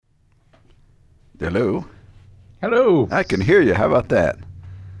Hello. Hello. I can hear you. How about that?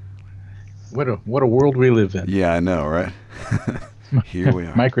 What a world we live in. Yeah, I know, right? Here we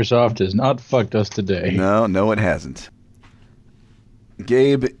are. Microsoft has not fucked us today. No, no, it hasn't.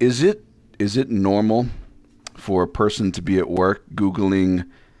 Gabe, is it normal for a person to be at work Googling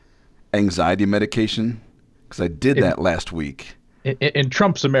anxiety medication? Because I did In, that last week. in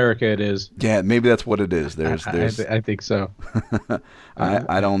Trump's America, it is. Yeah, maybe that's what it is. I think so.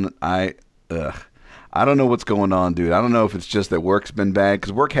 I don't, ugh. I don't know what's going on, dude. I don't know if it's just that work's been bad,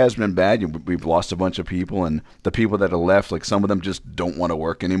 because work has been bad. We've lost a bunch of people, and the people that are left, like some of them just don't want to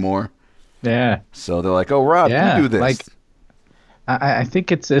work anymore. Yeah, So they're like, "Oh, Rob, you yeah. do this." I think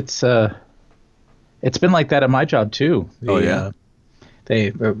it's been like that at my job too. Oh yeah,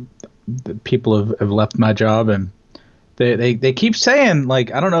 The people have left my job, and they keep saying,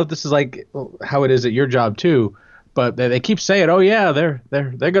 like, I don't know if this is like how it is at your job too, but they keep saying, oh yeah, they're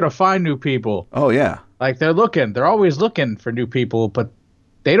gonna find new people. oh yeah, Like they're always looking for new people, but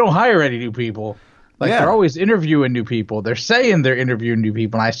they don't hire any new people. Like they're yeah. always interviewing new people. They're saying they're interviewing new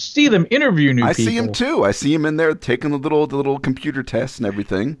people, and I see them interview new I see him people. too. I see him in there taking the little computer tests and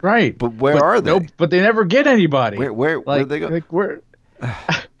everything. Right. But where But are no, they? but they never get anybody. Where they go? Like where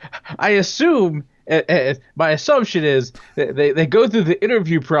I assume my assumption is that they go through the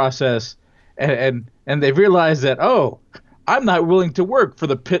interview process and they realize that, oh, I'm not willing to work for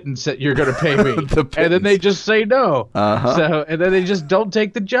the pittance that you're going to pay me. The And then they pittance. just say no. Uh-huh. And then they just don't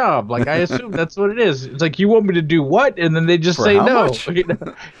take the job. Like I assume that's what it is. It's like, you want me to do what? And then they just For say how no. much? You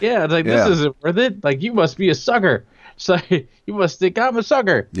know? Yeah, it's like, this Yeah. isn't worth it. Like, you must be a sucker. So you must think I'm a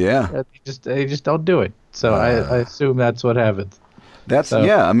sucker. Yeah. They just don't do it. So I assume that's what happens. That's So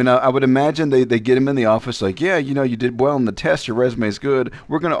yeah. I mean, I would imagine they get him in the office like, yeah, you did well in the test. Your resume's good.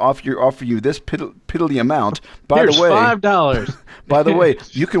 We're going to offer you this piddly amount. By here's the way, $5. by the way,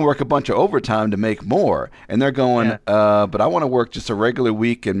 you can work a bunch of overtime to make more. And they're going, Yeah. but I want to work just a regular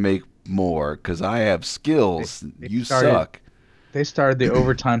week and make more because I have skills. They You started suck. they started the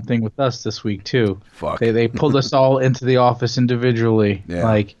overtime thing with us this week too. Fuck. They pulled us all into the office individually. Yeah.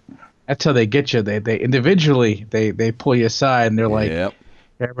 Like that's how they get you. They individually they pull you aside and they're like, Yep.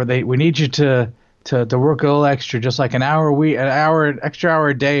 yeah, but we need you to work a little extra, just like an extra hour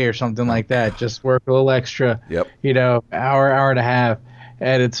a day or something like that. Just work a little extra. Yep. Hour and a half.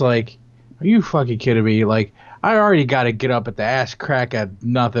 And it's like, are you fucking kidding me? Like, I already got to get up at the ass crack at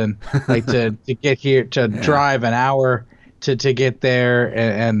nothing, like to get here, to drive an hour to get there,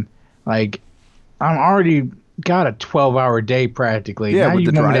 and like I'm already got a 12-hour day practically. Yeah, Now with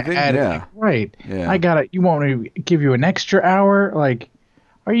you the want me to driving, add yeah. like, right? Yeah. You want me to give you an extra hour? Like,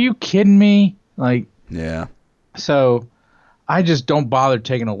 are you kidding me? Like, Yeah. so I just don't bother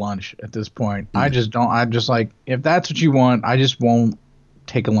taking a lunch at this point. I Mm. just don't. I'm just like, if that's what you want, I just won't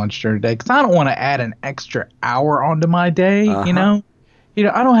take a lunch during the day because I don't want to add an extra hour onto my day. Uh-huh.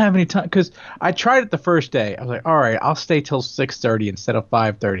 I don't have any time because I tried it the first day. I was like, all right, I'll stay till 6:30 instead of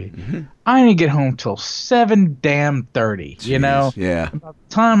 5:30. Mm-hmm. I didn't get home till 7:30. Jeez. Yeah. By the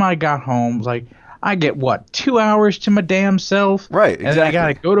time I got home, it was like, I get what, 2 hours to my damn self, Right. and then I gotta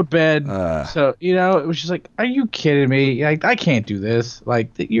Exactly. go to bed. Uh, So it was just like, are you kidding me? Like, I can't do this.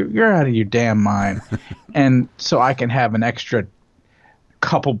 Like, you're out of your damn mind. And so I can have an extra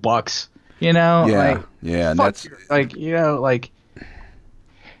couple bucks. yeah. Like, Yeah. And fuck that's like like.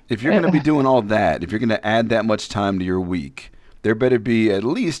 if you're going to be doing all that, if you're going to add that much time to your week, there better be at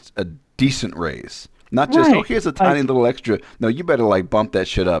least a decent raise. Not just, oh, Right. here's a tiny little extra. No, you better like bump that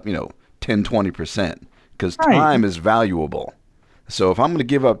shit up, 10, 20%. Because Right. time is valuable. So if I'm going to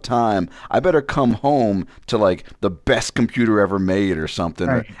give up time, I better come home to like the best computer ever made or something,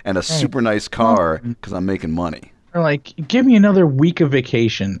 Right. and a super nice car because I'm making money. Or like, give me another week of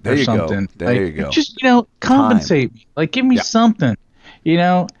vacation There or you go. something. There Like, you go. just compensate me. Like, give me Yeah. something.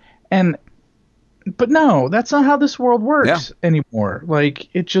 And but no, that's not how this world works anymore. Like,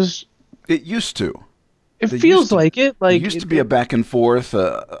 It used to. it They feels used to- like it. Like, It used to be a back and forth.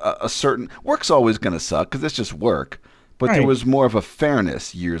 A certain work's always going to suck because it's just work. But there Right. was more of a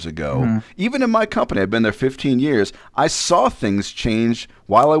fairness years ago. Mhm. Even in my company, I've been there 15 years. I saw things change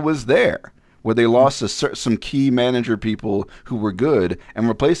while I was there, where they lost some key manager people who were good and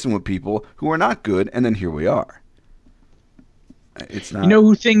replaced them with people who were not good, and then here we are. It's not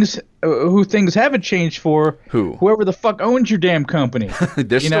who things haven't changed for? Who? Whoever the fuck owns your damn company.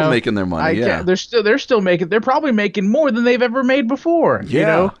 They're You still know, making their money. Yeah, they're still making. They're probably making more than they've ever made before.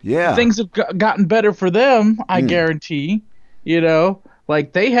 Yeah. Things have gotten better for them. I Mm. guarantee.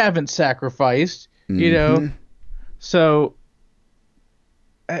 Like they haven't sacrificed. Mhm. So,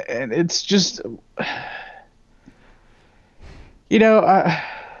 and it's just, I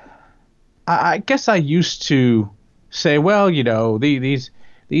I guess I used to say, well, these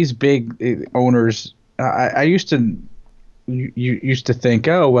big owners. I used to you used to think,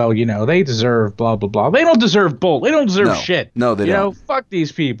 oh well, they deserve blah blah blah. They don't deserve bull. They don't deserve No, shit. no, they don't. Fuck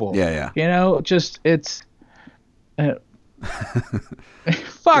these people. Yeah, yeah. Just it's. Uh,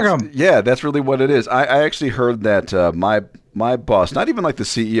 Fuck them. Yeah, that's really what it is. I actually heard that my boss, not even like the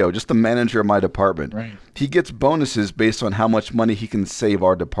CEO, just the manager of my department, Right. he gets bonuses based on how much money he can save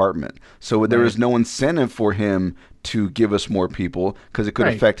our department. So there is no incentive for him to give us more people because it could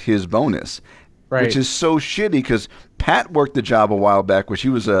Right. affect his bonus. Right. Which is so shitty because Pat worked the job a while back where she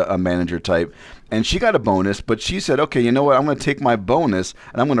was a manager type, and she got a bonus, but she said, okay, you know what? I'm going to take my bonus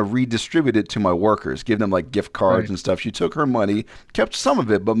and I'm going to redistribute it to my workers, give them like gift cards Right. and stuff. She took her money, kept some of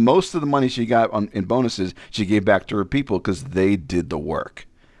it, but most of the money she got in bonuses, she gave back to her people because they did the work.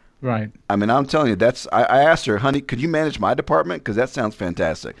 Right. I mean, I'm telling you, I asked her, honey, could you manage my department? Because that sounds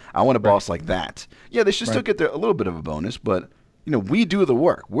fantastic. I want a boss like that. Yeah, they should still Right. get a little bit of a bonus, but, we do the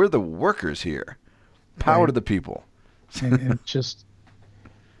work. We're the workers here. Power Right. to the people. And it just,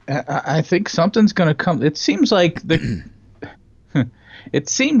 I think something's gonna come. It seems like the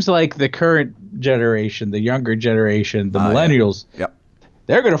current generation, the younger generation, the Yeah. millennials, Yep.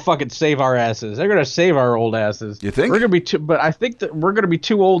 they're gonna fucking save our asses. They're gonna save our old asses. You think? We're gonna be too, but I think that we're gonna be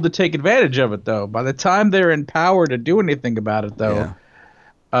too old to take advantage of it, though. By the time they're in power to do anything about it, though,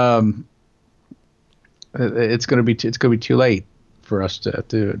 Yeah. it's gonna be too late for us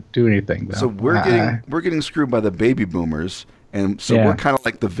to do anything. Though. So we're getting screwed by the baby boomers, and so Yeah. we're kind of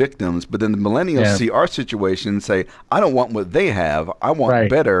like the victims. But then the millennials Yeah. see our situation and say, "I don't want what they have. I want Right.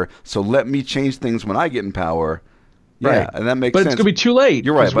 better. So let me change things when I get in power." Yeah, Right. and that makes But sense. it's gonna be too late.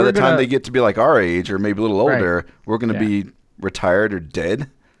 You're right. 'cause By the we're time gonna- they get to be like our age or maybe a little Right. older, we're going to Yeah. be retired or dead.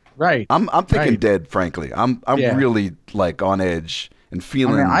 right, I'm thinking Right. dead. Frankly, I'm Yeah. really like on edge and I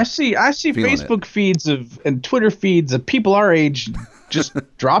feeling. mean, I see feeling Facebook feeds and Twitter feeds of people our age just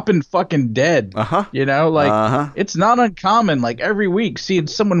dropping fucking dead. Uh-huh. Like it's not uncommon. Like every week, seeing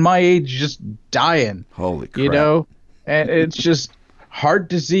someone my age just dying. Holy crap! And it's just heart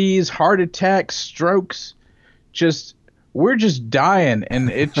disease, heart attacks, strokes. Just we're just dying, and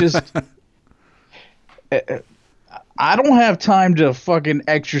it just. I don't have time to fucking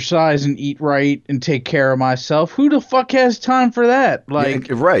exercise and eat right and take care of myself. Who the fuck has time for that? Like,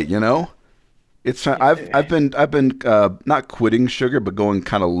 Yeah, right, it's I've been not quitting sugar, but going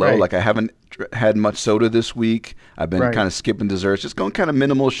kind of low. Right. Like I haven't had much soda this week. I've been Right. kind of skipping desserts, just going kind of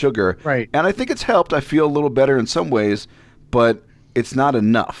minimal sugar. Right. And I think it's helped. I feel a little better in some ways, but it's not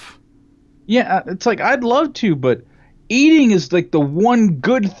enough. yeah, it's like I'd love to, but eating is like the one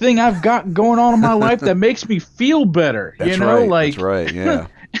good thing I've got going on in my life that makes me feel better. That's Like, right. That's right. Yeah.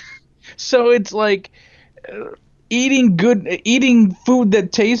 So it's like eating food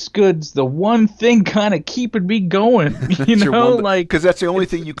that tastes good's the one thing kind of keeping me going. Like because that's the only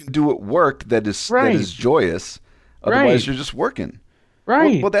thing you can do at work that is Right. joyous. Otherwise, Right. you're just working.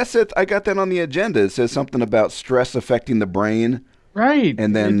 right, Well, that's it. I got that on the agenda. It says something about stress affecting the brain. right,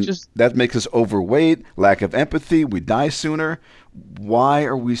 And then It just that makes us overweight, lack of empathy, we die sooner. Why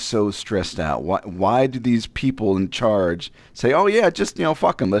are we so stressed out? Why do these people in charge say, oh, yeah, just,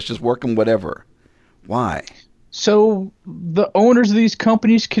 fuck them, let's just work them, whatever? Why? so the owners of these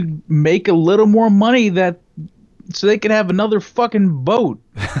companies could make a little more money so they can have another fucking boat,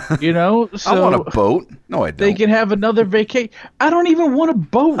 So I want a boat. No, I don't. they can have another vacation. I don't even want a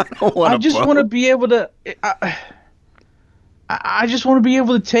boat. don't want I a just boat. want to be able to. I just want to be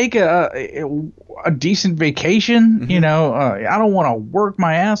able to take a decent vacation. Mm-hmm. I don't want to work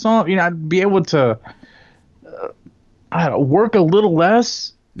my ass off. I'd be able to work a little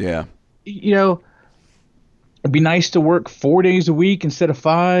less. Yeah. It'd be nice to work 4 days a week instead of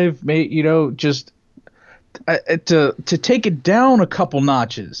 5. Just to take it down a couple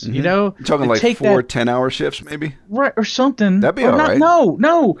notches. You're talking to like take 4 that, 10-hour shifts, maybe? right or something. That'd be Or all not- right.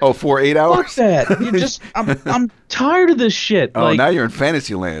 No. Oh, 4 8 hours? Fuck that. I'm tired of this shit. Oh, Like, now you're in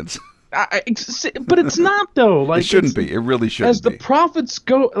fantasy lands. but it's not though. Like It shouldn't it's- be. It really shouldn't As the be. profits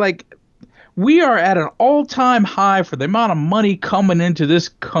go, like we are at an all-time high for the amount of money coming into this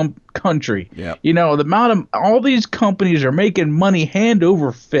country. Yeah. The amount of all these companies are making money hand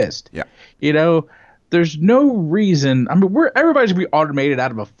over fist. Yeah. There's no reason. I mean, everybody's gonna be automated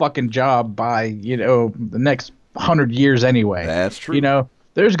out of a fucking job by the next 100 years anyway. That's true.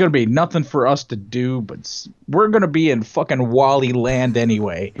 There's gonna be nothing for us to do, but we're gonna be in fucking Wally land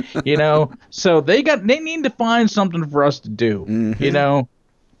anyway. So they need to find something for us to do. Mhm.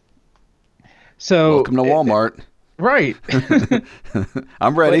 So Welcome to Walmart. right.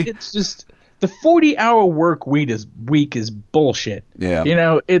 I'm But ready. it's just the 40-hour work week is bullshit. Yeah. You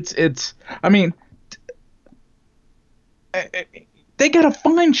know, I mean, they gotta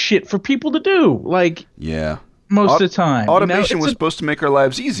find shit for people to do, like, Yeah. most of the time. Automation was supposed to make our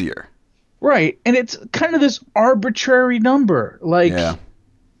lives easier. Right, and it's kind of this arbitrary number. Like, Yeah.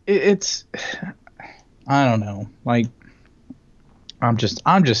 it's, I don't know. Like, I'm just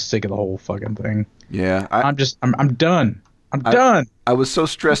sick of the whole fucking thing. Yeah. I'm done. I'm done. I was so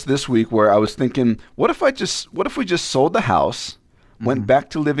stressed this week where I was thinking, what if we just sold the house, went back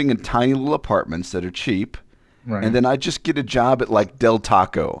to living in tiny little apartments that are cheap, Right. and then I just get a job at like Del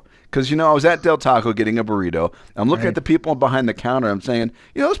Taco. Because, I was at Del Taco getting a burrito. I'm looking at the people behind the counter. I'm saying,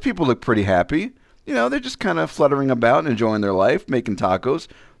 those people look pretty happy. They're just kind of fluttering about and enjoying their life, making tacos.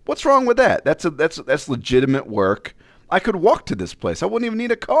 What's wrong with that? That's legitimate work. I could walk to this place. I wouldn't even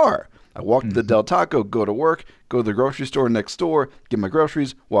need a car. I walk to the Del Taco, go to work, go to the grocery store next door, get my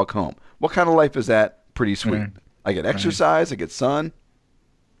groceries, walk home. What kind of life is that? Pretty sweet. I get exercise. I get sun.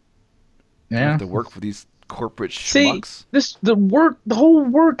 I Yeah. have to work for these corporate See, schmucks. the whole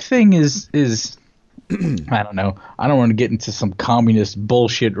work thing is I don't know. I don't want to get into some communist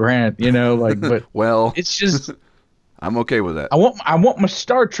bullshit rant, but Well, it's just I'm okay with that. I want my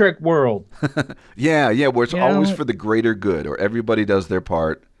Star Trek world. Yeah, where it's You always know? for the greater good, or everybody does their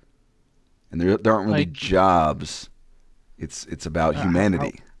part, and there aren't really Like- jobs. It's about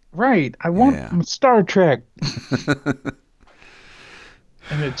humanity. Right. I want Yeah. my Star Trek.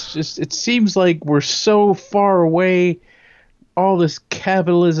 And it seems like we're so far away. All this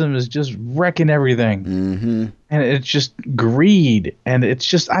capitalism is just wrecking everything. Mm-hmm. And it's just greed. And it's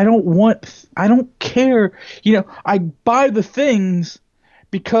just, I don't care. I buy the things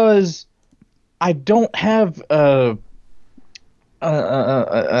because I don't have a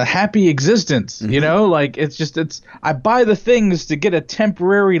happy existence, like I buy the things to get a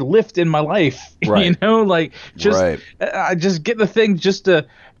temporary lift in my life, Right. Right. I just get the things just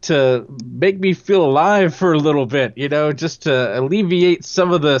to make me feel alive for a little bit, just to alleviate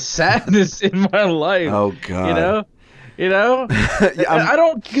some of the sadness in my life. Oh God. Yeah, I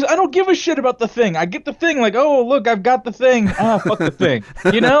don't give a shit about the thing. I get the thing, like, oh look, I've got the thing. Ah, fuck the thing.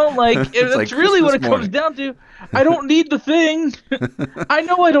 Like It's that's like really what Christmas it morning. comes down to. I don't need the thing. I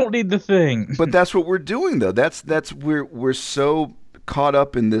know I don't need the thing. But that's what we're doing, though. We're so caught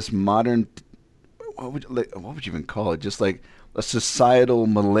up in this modern. What would you even call it? Just like a societal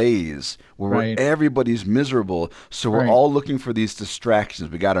malaise where Right. everybody's miserable. So we're Right. all looking for these distractions.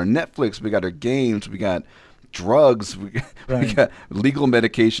 We got our Netflix, we got our games, we got drugs, we Right. got legal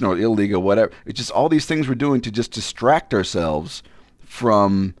medication or illegal, whatever. It's just all these things we're doing to just distract ourselves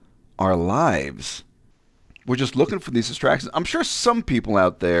from our lives. We're just looking for these distractions. I'm sure some people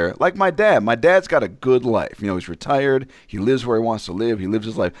out there, like my dad. My dad's got a good life. He's retired. He lives where he wants to live. He lives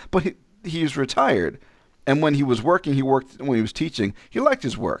his life. But he's retired. And when he was working, he worked. When he was teaching, he liked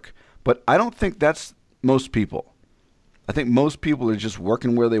his work. But I don't think that's most people. I think most people are just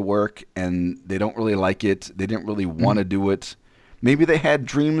working where they work, and they don't really like it. They didn't really want to do it. Maybe they had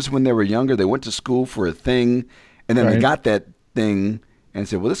dreams when they were younger. They went to school for a thing, and then they Right. got that thing and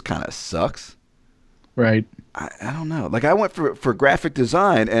said, well, this kind of sucks. Right. I don't know. Like I went for graphic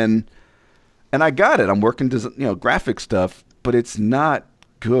design and I got it. I'm working graphic stuff, but it's not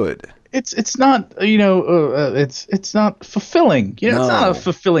good. It's not it's not fulfilling. It's not No. a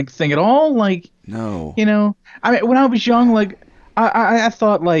fulfilling thing at all. Like No. I mean, when I was young, like I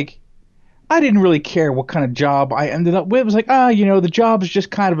thought like I didn't really care what kind of job I ended up with. It was like the job is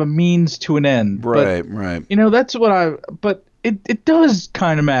just kind of a means to an end. Right, right. But, that's what but it does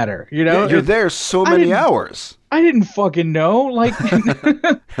kind of matter. Yeah, you're there so many didn't- hours. I didn't fucking know. Like,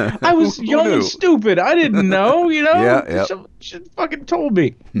 I was Who young knew? and stupid. I didn't know. Yeah, yeah. She fucking told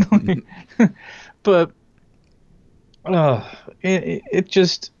me. But, it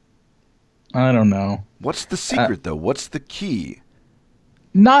just, I don't know. What's the secret though? What's the key?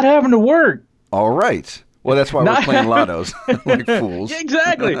 Not having to work. All right. Well, that's why we're Not- playing lottos like fools. Yeah,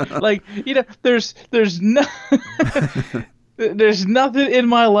 exactly. Like, there's no. There's nothing in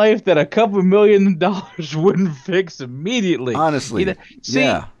my life that a couple $1 million wouldn't fix immediately. Honestly. See,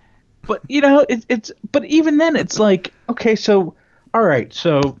 yeah. But it's but even then it's like, okay, so all right,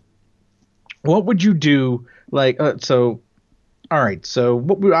 so what would you do? Like all right, so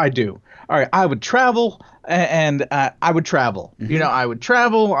what would I do? All right, I would travel and I would travel. Mm-hmm. I would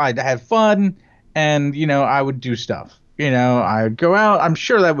travel, I'd have fun, and I would do stuff. I would go out. I'm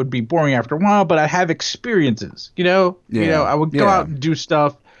sure that would be boring after a while, but I'd have experiences. Yeah. I would go Yeah. out and do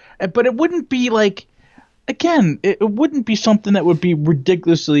stuff, but it wouldn't be like, again, it wouldn't be something that would be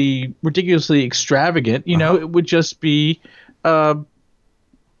ridiculously extravagant. It would just be,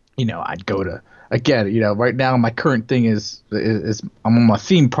 I'd go to again, right now my current thing is I'm on my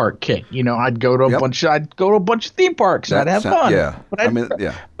theme park kick. Yep. I'd go to a bunch of theme parks and I'd have fun. Yeah. But I I'd mean,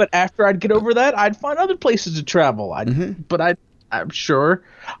 yeah. but after I'd get over that, I'd find other places to travel. Hmm. I'm sure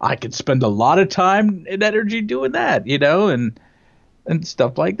I could spend a lot of time and energy doing that, and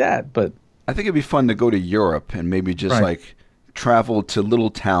stuff like that. But I think it'd be fun to go to Europe and maybe just right. like travel to little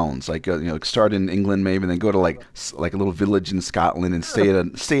towns, like start in England maybe, and then go to like like a little village in Scotland and stay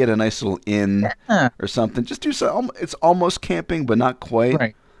at a nice little inn Huh, or something. Just do some. It's almost camping, but not quite.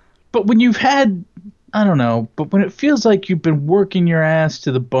 right. But when you've had, I don't know, but when it feels like you've been working your ass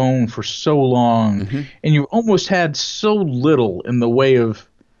to the bone for so long Hmm. and you've almost had so little in the way of,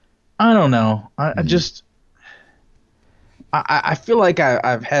 I don't know, I Hmm. just, I feel like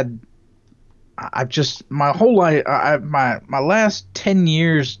I've just, my whole life, my last 10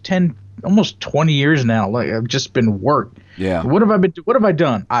 years, 10, almost 20 years now, like I've just been work. Yeah. What have I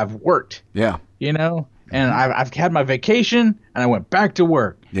done? I've worked, Yeah. and Hmm. I've had my vacation and I went back to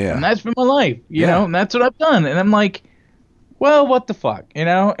work, and Yeah. that's been my life, Yeah. and that's what I've done. And I'm like, well, what the fuck,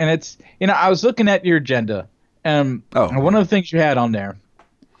 And it's, I was looking at your agenda, Oh. and one of the things you had on there,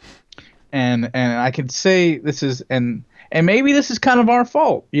 and I can say this is, and maybe this is kind of our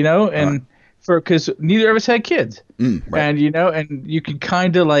fault, Uh, and because neither of us had kids, right. and and you can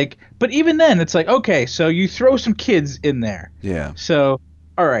kind of like, but even then, it's like, okay, so you throw some kids in there, Yeah. so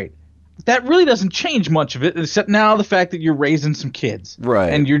all right, that really doesn't change much of it, except now the fact that you're raising some kids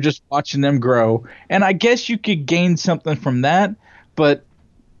Right. and you're just watching them grow, and I guess you could gain something from that, but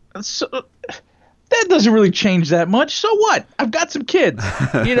so, that doesn't really change that much. So what? I've got some kids,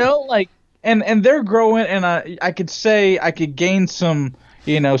 like, and they're growing, and I could say I could gain some,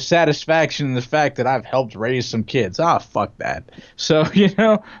 satisfaction in the fact that I've helped raise some kids. Ah, fuck that. So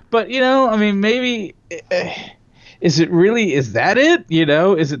but I mean, maybe is that it?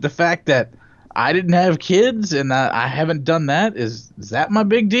 Is it the fact that I didn't have kids and I haven't done that? Is that my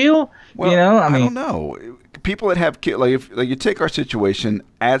big deal? Well, I I mean, don't know. People that have kids, like if like you take our situation,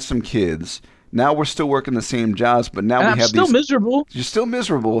 add some kids. Now we're still working the same jobs, but now and we I'm have still these. miserable. You're still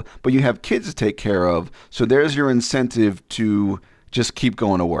miserable, but you have kids to take care of. So there's your incentive to just keep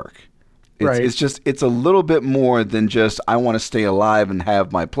going to work. Right. It's a little bit more than just I want to stay alive and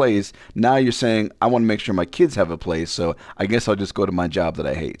have my place. Now you're saying I want to make sure my kids have a place, so I guess I'll just go to my job that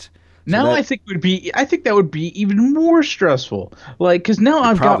I hate. So Now that I think that would be even more stressful. Like, cause now you're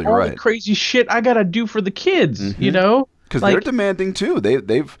I've got probably all the right. crazy shit I gotta do for the kids, Hmm. Because they're Like, demanding too.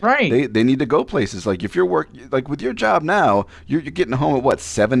 right, They need to go places. Like if you're like with your job now, you're getting home at what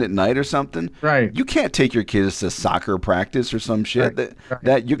 7 at night or something. right, You can't take your kids to soccer practice or some shit. right, That right,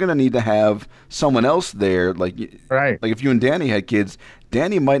 that you're gonna need to have someone else there. right, Like if you and Danny had kids,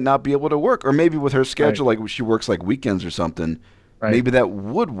 Danny might not be able to work, or maybe with her right, schedule, like she works like weekends or something. right, Maybe that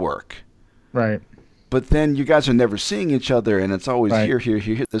would work. right, But then you guys are never seeing each other, and it's always right, here, here,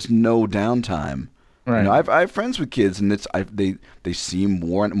 here, here. There's no downtime. right, I have friends with kids, and they seem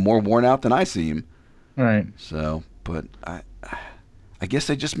more worn out than I seem. right, So, but I guess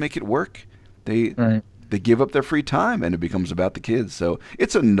they just make it work. They right. they give up their free time, and it becomes about the kids. So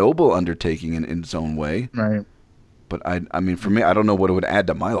it's a noble undertaking in its own way. Right. But I mean, for me, I don't know what it would add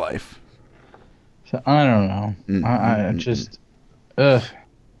to my life. So I don't know. Mm, mm, I mm, mm. just, ugh.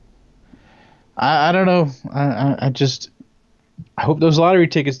 I don't know. I just, I hope those lottery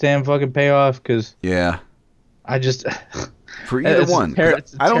tickets damn fucking pay off, because Yeah, I just, for either one. 'Cause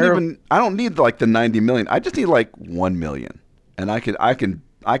it's a I don't terrible. even I don't need like the 90 million. I just need like 1 million, and I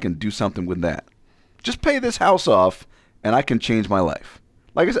can do something with that. Just pay this house off, and I can change my life.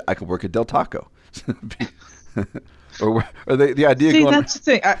 Like I said, I could work at Del Taco, or the idea See, going. that's the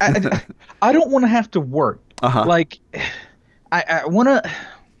thing. I don't want to have to work. Uh huh. Like, I want to.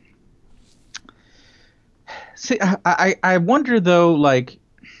 See, I wonder though, like,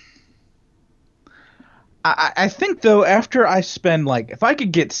 I think though, after I spend, like, if I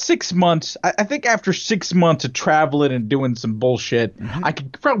could get 6 months, I think after 6 months of traveling and doing some bullshit, Hmm. I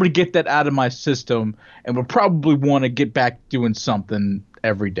could probably get that out of my system and would probably want to get back doing something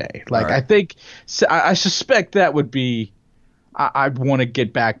every day. All Like, right. I think, so I suspect that would be, I'd want to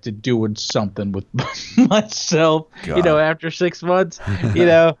get back to doing something with myself, God. after 6 months, you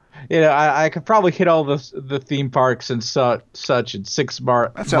know. I could probably hit all the theme parks and such in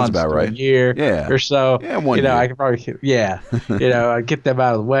That sounds months about to a right. year Yeah. or so. Yeah, 1 I year. could probably I get them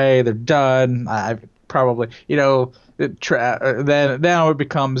out of the way. They're done. I probably, then now it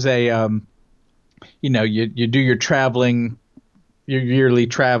becomes a you do your traveling, your yearly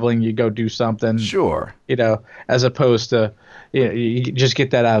traveling. You go do something, Sure. as opposed to you just get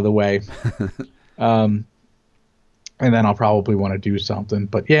that out of the way. Um, and then I'll probably want to do something.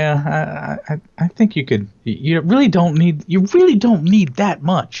 But yeah, I think you could. You really don't need. You really don't need that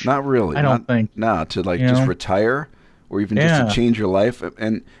much. Not really. I don't think. To like You just know. retire or even just to Yeah. change your life.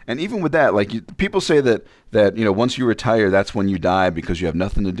 And even with that, like people say that once you retire, that's when you die because you have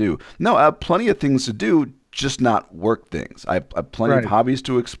nothing to do. No, I have plenty of things to do, just not work things. I have plenty of Right. hobbies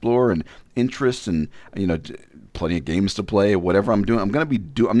to explore and interests and plenty of games to play. Whatever I'm doing,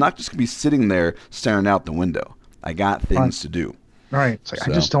 I'm not just gonna be sitting there staring out the window. I got Right. things to do. Right. It's like So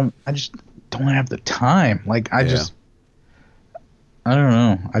I just don't have the time. Like yeah. I don't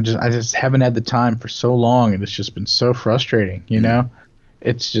know. I just haven't had the time for so long, and it's just been so frustrating. Mm.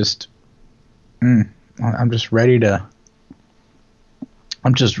 It's just, mm, I'm just ready to.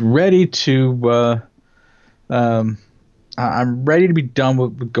 I'm just ready to. Um, I'm ready to be done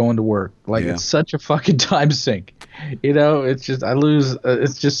with going to work. Like Yeah. it's such a fucking time sink. It's just I lose.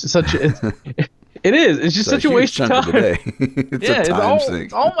 It's just such. It is. It's just It's a such a huge waste of chunk of time. the day. It's a Yeah, time it's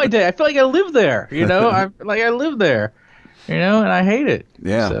sink. all my day. I feel like I live there. I live there. And I hate it.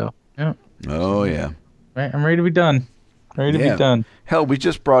 Yeah. So yeah, Oh yeah. right, I'm ready to be done. Ready to be Yeah. done. Hell, we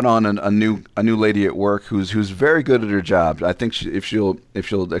just brought on a new lady at work who's very good at her job. I think if she'll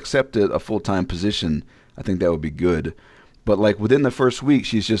accept a full-time position, I think that would be good. But like within the first week,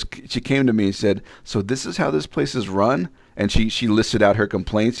 she came to me and said, "So this is how this place is run?" And she listed out her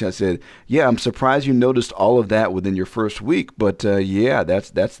complaints. And I said, "Yeah, I'm surprised you noticed all of that within your first week, but yeah,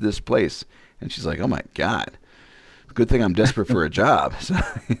 that's this place." And she's like, "Oh my God, good thing I'm desperate for a job." So,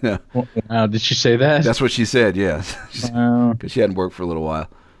 Wow, did she say that? that's what she said. Yeah, Wow. because she hadn't worked for a little while.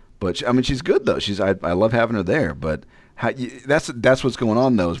 But I mean, she's good though. I love having her there. But that's what's going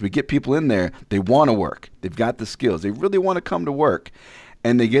on though. Is we get people in there, they want to work, they've got the skills, they really want to come to work,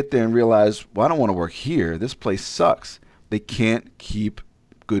 and they get there and realize, well, I don't want to work here. This place sucks. They can't keep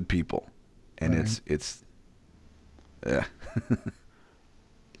good people, and Right. it's yeah.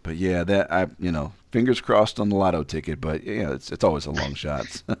 But yeah, that fingers crossed on the lotto ticket. But yeah, it's always a long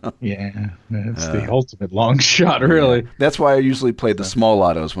shot. Yeah, it's Uh, the ultimate long shot, Yeah. really. That's why I usually play the small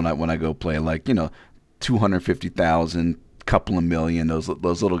lottos when I go play, like 250,000, couple of million, those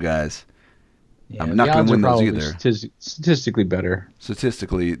little guys. Yeah, I'm the not going odds to are win those probably either. statistically better.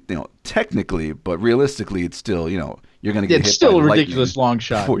 Statistically, technically, but realistically, it's still you're going to get It's hit still by a lightning ridiculous long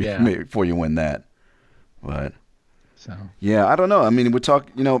shot. before Yeah. before you win that. But So yeah, I don't know. I mean, we talk.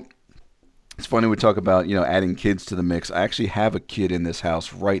 It's funny we talk about adding kids to the mix. I actually have a kid in this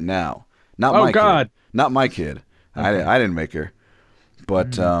house right now. Not Oh, my God. kid. Not my kid. Okay. I didn't make her.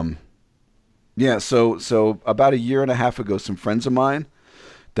 But yeah. So about a year and a half ago, some friends of mine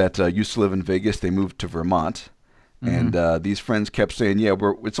that used to live in Vegas, they moved to Vermont, and these friends kept saying, "Yeah,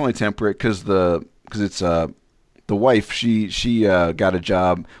 it's only temporary because it's the wife. She got a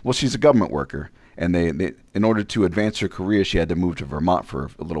job. Well, she's a government worker." And they, in order to advance her career, she had to move to Vermont for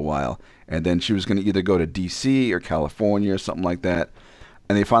a little while. And then she was going to either go to D.C. or California or something like that.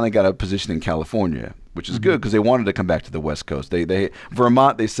 And they finally got a position in California, which is good because they wanted to come back to the West Coast.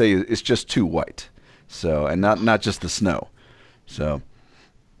 Vermont, they say, it's just too white, so and not just the snow. So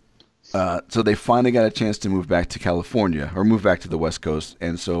so they finally got a chance to move back to California or move back to the West Coast.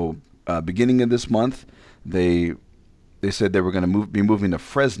 And so beginning of this month, they said they were going to be moving to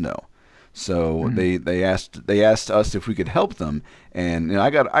Fresno. So they asked us if we could help them, and I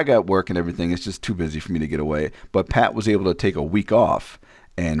got work and everything. It's just too busy for me to get away. But Pat was able to take a week off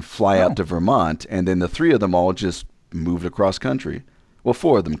and fly out to Vermont, and then the three of them all just moved across country. Well,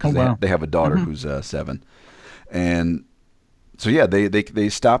 four of them because Oh, wow. they have a daughter who's 7, and so yeah, they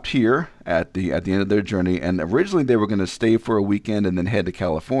stopped here at the end of their journey, and originally they were going to stay for a weekend and then head to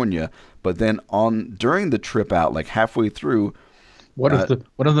California. But then during the trip out, like halfway through. What if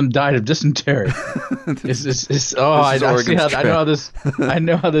one of them died of dysentery? I see Oregon's I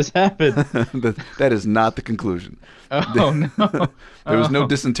know how this happened. That is not the conclusion. Oh no. There was no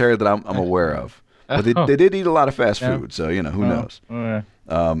dysentery that I'm aware of. But Oh. they did eat a lot of fast Yeah. food, so who knows. Oh,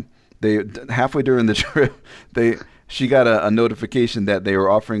 yeah. They halfway during the trip, she got a notification that they were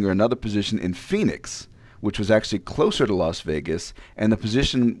offering her another position in Phoenix, which was actually closer to Las Vegas, and the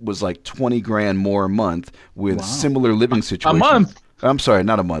position was like 20 grand more a month with Wow. similar living situations. month? I'm sorry,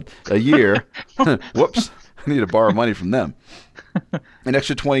 not a month. A year. Whoops. I need to borrow money from them. An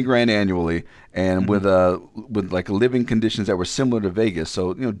extra 20 grand annually, and with like living conditions that were similar to Vegas,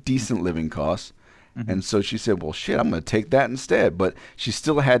 so decent living costs. And so she said, "Well, shit, I'm going to take that instead." But she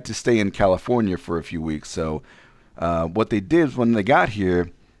still had to stay in California for a few weeks. So what they did is when they got here,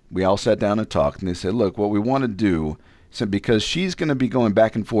 we all sat down and talked, and they said, "Look, what we want to do, because she's going to be going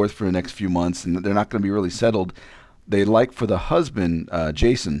back and forth for the next few months, and they're not going to be really settled. They'd like for the husband,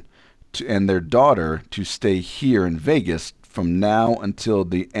 Jason, and their daughter to stay here in Vegas from now until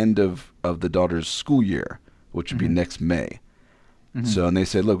the end of the daughter's school year, which would be next May. So, and they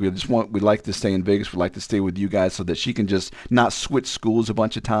said, look, we'd like to stay in Vegas. We'd like to stay with you guys so that she can just not switch schools a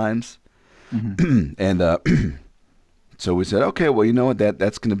bunch of times. And so we said, okay, well, you know what,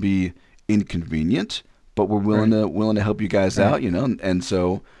 that's going to be inconvenient, but we're willing to help you guys out, you know. And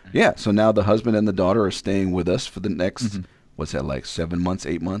so, yeah, so now the husband and the daughter are staying with us for the next, what's that, like 7 months,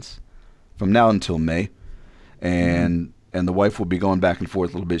 8 months? From now until May. And the wife will be going back and forth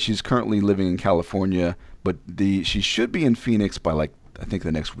a little bit. She's currently living in California, but she should be in Phoenix by, like, I think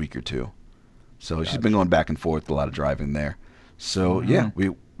the next week or two. So she's been going back and forth, a lot of driving there. So, yeah,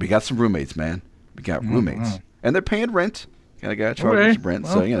 we got some roommates, man. We got roommates. And they're paying rent. I got to charge rent,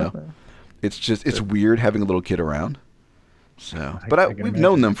 so, you know. It's just, it's weird having a little kid around. So, but we've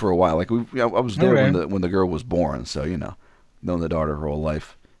known them for a while. Like, I was there when the girl was born, so, you know, known the daughter her whole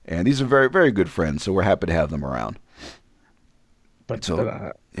life. And these are very, very good friends, so we're happy to have them around. But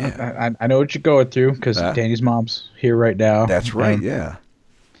so, I know what you're going through because Danny's mom's here right now. That's right, yeah.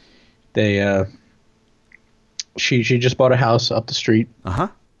 They, she just bought a house up the street.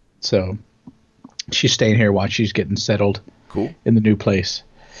 So she's staying here while she's getting settled. Cool. In the new place.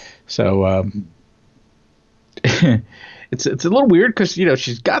 So it's a little weird because, you know,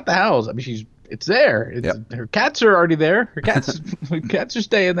 she's got the house. I mean, it's there. Her cats are already there. Her cats are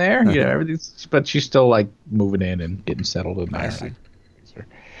staying there. You know, everything's, but she's still like moving in and getting settled in there. Like,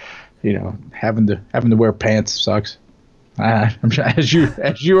 you know, having to wear pants sucks. I'm sure, as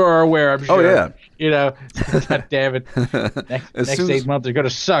you are aware, I'm sure. Oh yeah. You know, God damn it. Next 8 months are gonna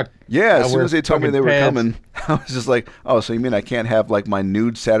suck. Yeah, as soon as they told me they were coming, I was just like, oh, so you mean I can't have like my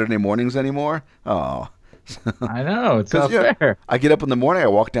nude Saturday mornings anymore? Oh. I know, it's not fair. I get up in the morning, I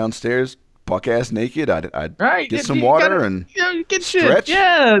walk downstairs, buck ass naked. I'd get some water and get stretch. Shit.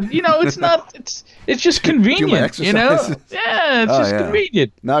 Yeah, you know, it's not. It's just convenient. You know. Yeah, it's just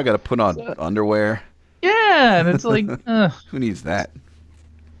convenient. Now I got to put on underwear. Yeah, and it's like, who needs that?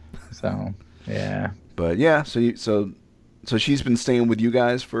 So yeah. But yeah, so she's been staying with you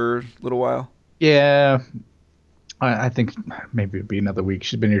guys for a little while. Yeah, I think maybe it'd be another week.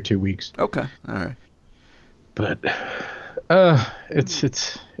 She's been here 2 weeks. Okay, all right. But it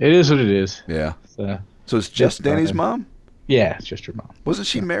is what it is. Yeah. So it's just Danny's mom? Yeah, it's just her mom. Wasn't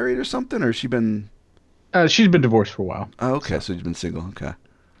she married or something, or has she been? She's been divorced for a while. Oh, okay. So she's been single. Okay.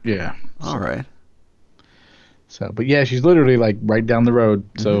 Yeah. All right. So, but yeah, she's literally like right down the road.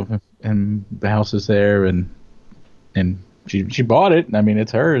 So, and the house is there, and she bought it. I mean,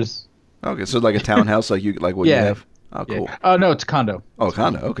 it's hers. Okay, so like a townhouse, like what you have. Oh, cool. Oh no, it's a condo. Oh,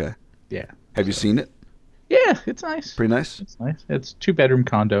 condo. Okay. Yeah. Have you seen it? Yeah, it's nice. Pretty nice. It's nice. It's 2-bedroom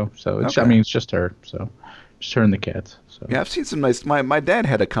condo, so it's. Okay. I mean, it's just her. So, just her and the cats. So. Yeah, I've seen some nice. My dad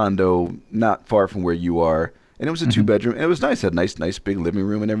had a condo not far from where you are, and it was a 2-bedroom. And it was nice. It had nice big living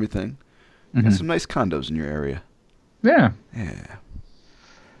room and everything. Got some nice condos in your area. Yeah. Yeah.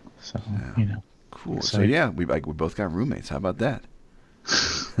 So you know. Cool. So yeah, we both got roommates. How about that?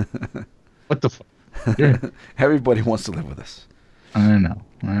 What the fuck? Everybody wants to live with us. I know.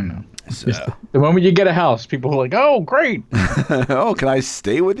 So. The moment you get a house, people are like, "Oh, great! Oh, can I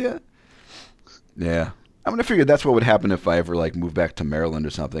stay with you?" Yeah, I'm gonna figure that's what would happen if I ever like moved back to Maryland or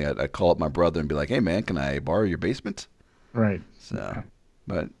something. I'd call up my brother and be like, "Hey, man, can I borrow your basement?" Right. So,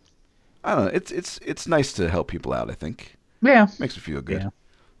 but I don't know. It's nice to help people out. I think. Yeah. Makes me feel good. Yeah.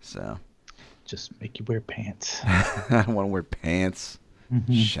 So. Just make you wear pants. I don't want to wear pants.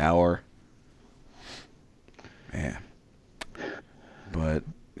 Shower. Man. But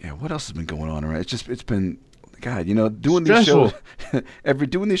yeah, what else has been going on around? It's been, God, you know, doing stressful.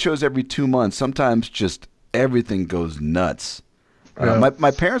 these shows every 2 months. Sometimes just everything goes nuts.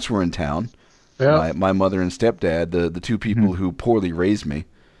 My parents were in town. Yeah. My mother and stepdad, the two people who poorly raised me.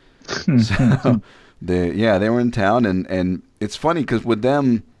 So they were in town, and it's funny because with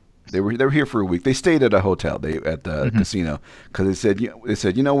them. They were here for a week. They stayed at a hotel. At the casino because they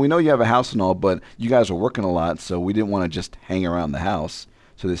said you know, we know you have a house and all, but you guys are working a lot, so we didn't want to just hang around the house.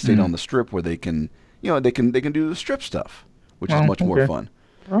 So they stayed on the strip where they can do the strip stuff, which is much more fun.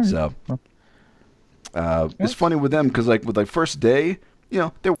 Right. So it's funny with them because like with like first day, you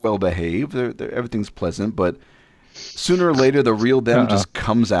know, they're well behaved. They're everything's pleasant, but sooner or later the real them just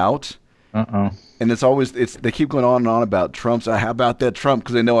comes out. And it's always they keep going on and on about Trump. So how about that Trump?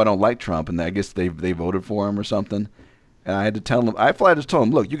 Because they know I don't like Trump, and I guess they voted for him or something. And I had to tell them. I flat just told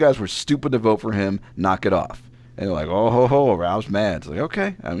them, look, you guys were stupid to vote for him. Knock it off. And they're like, oh ho ho, Ralph's mad. It's like,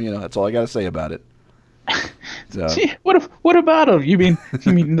 okay, I mean, you know, that's all I got to say about it. So, See, what about him? You mean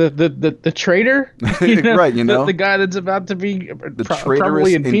the traitor? right, you know, the guy that's about to be the probably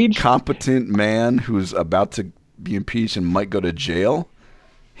traitorous, impeached. incompetent man who's about to be impeached and might go to jail.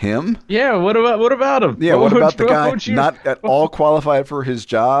 Him? Yeah. What about him? Yeah, what about the What guy would you? not at all qualified for his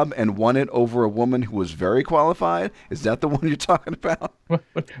job and won it over a woman who was very qualified? Is that the one you're talking about?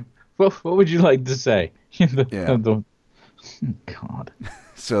 What would you like to say? Yeah. God.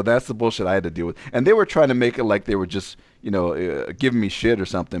 So that's the bullshit I had to deal with. And they were trying to make it like they were just, giving me shit or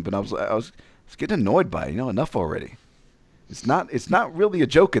something. But I was getting annoyed by it. Enough already. It's not really a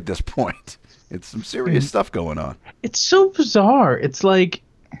joke at this point. It's some serious stuff going on. It's so bizarre. It's like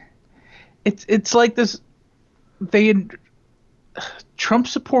this. They Trump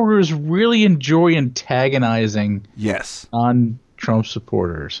supporters really enjoy antagonizing Yes. non-Trump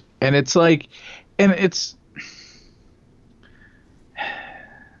supporters, and it's like, and it's.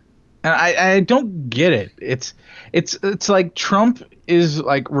 And I don't get it. It's like Trump is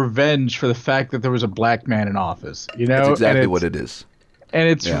like revenge for the fact that there was a black man in office. That's exactly what it is. And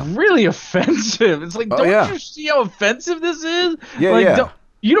it's really offensive. It's like, don't you see how offensive this is? Yeah, like,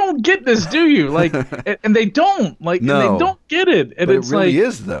 you don't get this, do you? Like, and they don't. Like, no. and they don't get it. And but it's it really like,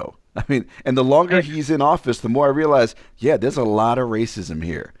 is, though. I mean, and the longer he's in office, the more I realize, there's a lot of racism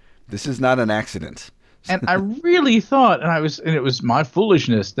here. This is not an accident. And I really thought, and it was my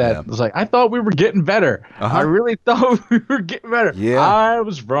foolishness that was like, I thought we were getting better. I really thought we were getting better. Yeah. I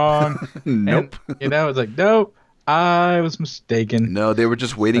was wrong. Nope. And, it's like, nope, I was mistaken. No, they were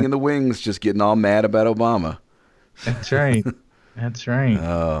just waiting in the wings, just getting all mad about Obama. That's right. That's right.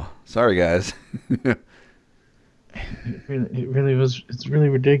 Oh, sorry, guys. It really was. It's really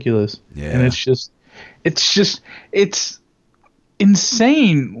ridiculous. Yeah. And it's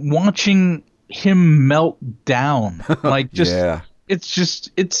insane watching him melt down. Like, it's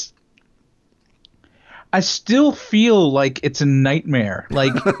I still feel like it's a nightmare.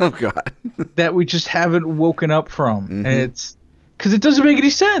 Like, oh God, that we just haven't woken up from. And it's because it doesn't make any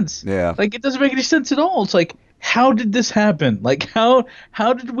sense. Yeah. Like, it doesn't make any sense at all. It's like, how did this happen? Like, how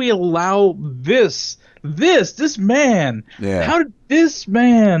did we allow this man? Yeah.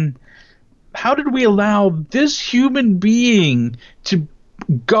 How did we allow this human being to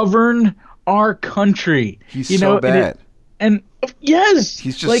govern our country? He's so bad. And yes,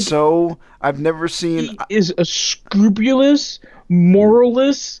 he's just so. I've never seen. He is a scrupulous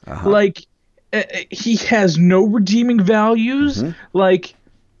moralist. Like, he has no redeeming values. Like,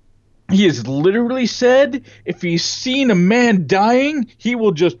 he has literally said if he's seen a man dying, he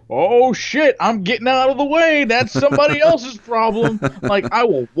will just, oh shit, I'm getting out of the way. That's somebody else's problem. Like, I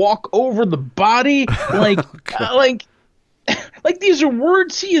will walk over the body. Like, like these are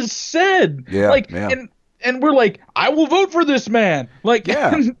words he has said. Yeah. Like, yeah. and we're like, I will vote for this man. Like,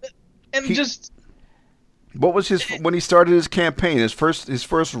 yeah. just. What was when he started his campaign? His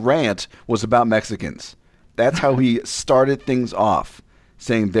first rant was about Mexicans. That's how he started things off,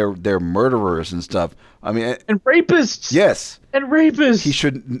 saying they're murderers and stuff. I mean, and rapists. Yes. And rapists.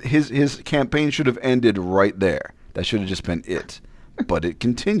 His campaign should have ended right there. That should have just been it. But it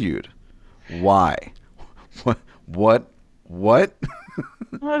continued. Why? What? I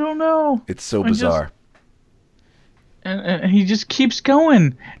don't know. It's so bizarre. And he just keeps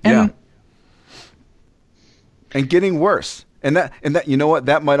going. And getting worse. And that you know what?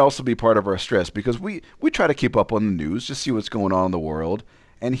 That might also be part of our stress because we try to keep up on the news, just see what's going on in the world,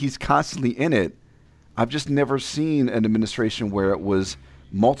 and he's constantly in it. I've just never seen an administration where it was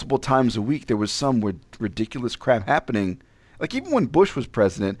multiple times a week there was some ridiculous crap happening. Like, even when Bush was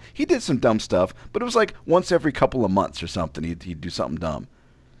president, he did some dumb stuff, but it was like once every couple of months or something he'd do something dumb.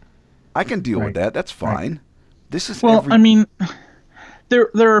 I can deal with that. That's fine. Right. This is I mean,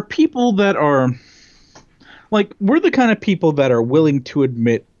 there are people that are like, we're the kind of people that are willing to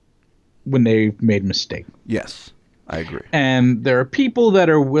admit when they've made a mistake. Yes, I agree. And there are people that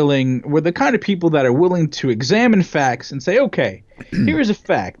are we're the kind of people that are willing to examine facts and say, okay, here's a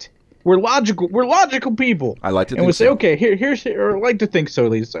fact. We're logical people. I like to think so. And we say, okay, here's or I like to think so,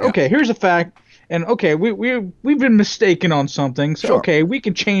 at least. Okay, here's a fact. And okay, we've been mistaken on something. So okay, we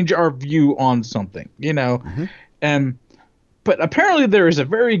can change our view on something, But apparently there's a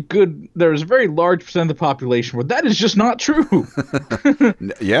very large percent of the population where that is just not true.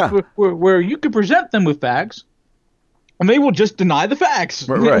 Yeah. Where you can present them with facts, and they will just deny the facts.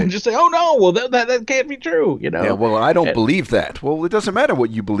 Right. And just say, oh no, well that can't be true, Yeah, well, I don't believe that. Well, it doesn't matter what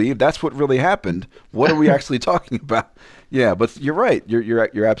you believe. That's what really happened. What are we actually talking about? Yeah, but you're right.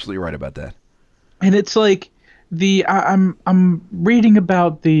 You're absolutely right about that. And it's like I'm reading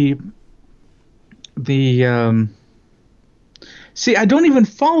about the See, I don't even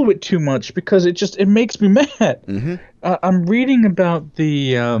follow it too much because it makes me mad. Mm-hmm. I'm reading about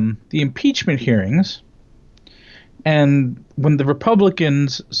the impeachment hearings, and when the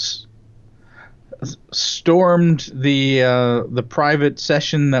Republicans stormed the private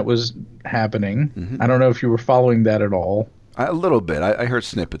session that was happening. Mm-hmm. I don't know if you were following that at all. A little bit. I heard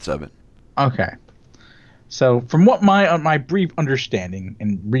snippets of it. Okay. So from what my brief understanding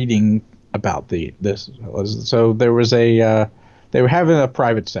and reading about this was, so there was they were having a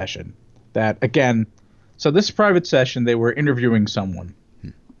private session that, again, so this private session they were interviewing someone,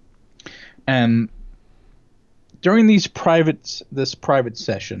 and during this private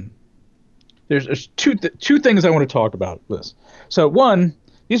session, there's two things I want to talk about this. So one,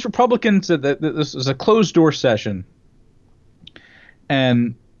 these Republicans said that this is a closed door session,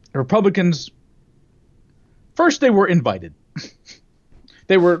 and the Republicans first they were invited.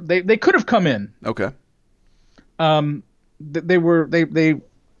 they could have come in. Okay. They were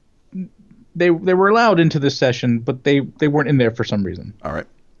allowed into this session, but they weren't in there for some reason. All right.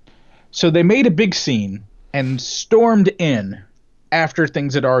 So they made a big scene and stormed in after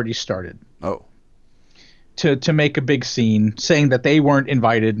things had already started. Oh. To make a big scene, saying that they weren't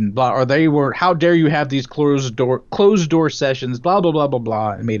invited and blah, or they were. How dare you have these closed door sessions? Blah blah blah blah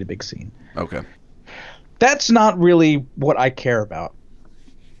blah, and made a big scene. Okay. That's not really what I care about.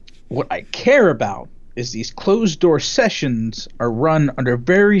 What I care about is these closed door sessions are run under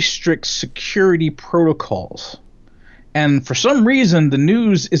very strict security protocols. And for some reason, the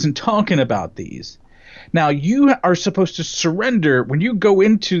news isn't talking about these. Now, you are supposed to surrender when you go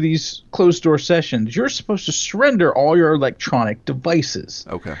into these closed door sessions. You're supposed to surrender all your electronic devices.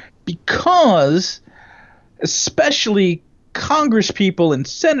 Okay. Because especially Congress people and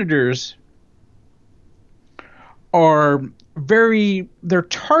senators are they're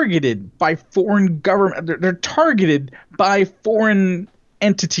targeted by foreign government. They're targeted by foreign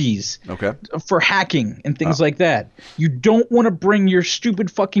entities. Okay. For hacking and things like that. You don't want to bring your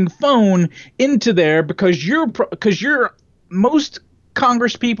stupid fucking phone into there because most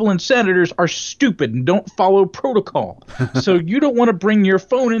Congress people and senators are stupid and don't follow protocol. So you don't want to bring your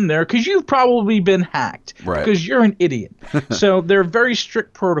phone in there because you've probably been hacked. Right. Because you're an idiot. So they're very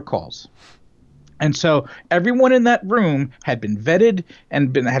strict protocols. And so everyone in that room had been vetted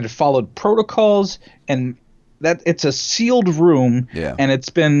and had followed protocols, and that it's a sealed room. Yeah. And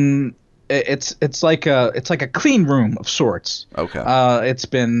it's like a clean room of sorts. Okay. It's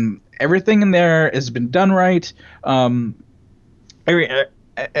been everything in there has been done right.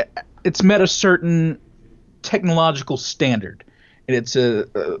 It's met a certain technological standard, and it's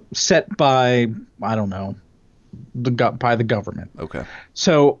set by, I don't know, by the government. Okay.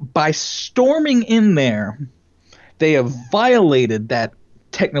 So by storming in there, they have violated that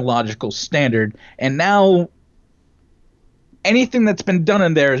technological standard, and now anything that's been done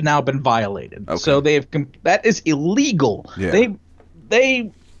in there has now been violated. Okay. So that is illegal. Yeah.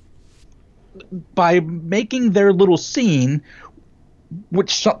 They by making their little scene,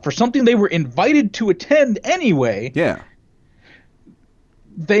 which for something they were invited to attend anyway, Yeah.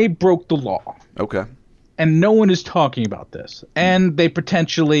 they broke the law. Okay. And no one is talking about this. And they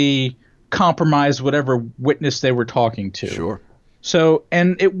potentially compromised whatever witness they were talking to. Sure. So,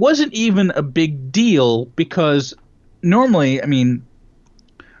 and it wasn't even a big deal because normally, I mean,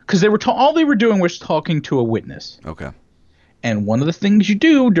 because all they were doing was talking to a witness. Okay. And one of the things you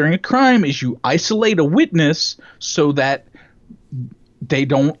do during a crime is you isolate a witness so that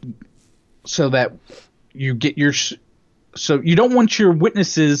you get so you don't want your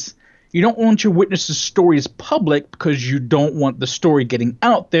witnesses' stories public because you don't want the story getting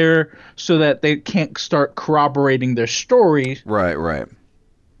out there so that they can't start corroborating their story. Right.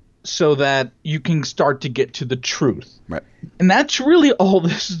 So that you can start to get to the truth. Right. And that's really all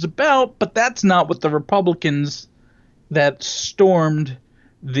this is about, but that's not what the Republicans that stormed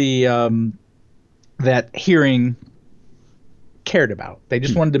the that hearing cared about. They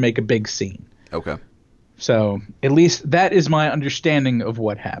just wanted to make a big scene. Okay. So at least that is my understanding of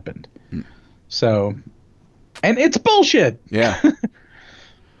what happened. So, and it's bullshit. Yeah.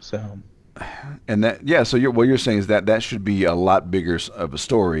 So. And so what you're saying is that should be a lot bigger of a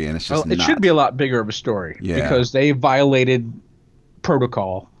story, and it's just it not. should be a lot bigger of a story. Yeah. Because they violated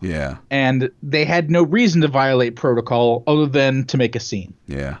protocol. Yeah. And they had no reason to violate protocol other than to make a scene.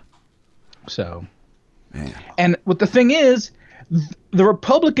 Yeah. So. Man. And what the thing is, the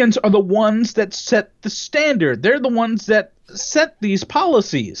Republicans are the ones that set the standard. They're the ones that set these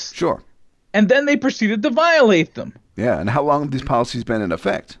policies. Sure. And then they proceeded to violate them. Yeah. And how long have these policies been in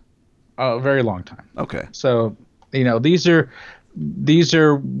effect? A very long time. Okay. So, these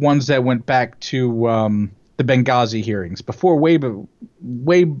are ones that went back to the the Benghazi hearings before way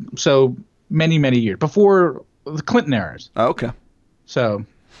so many years before the Clinton eras. Oh, okay. So,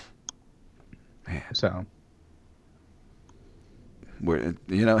 Man. so We're,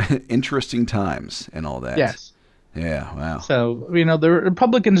 interesting times and all that. yes. Yeah. Wow. So the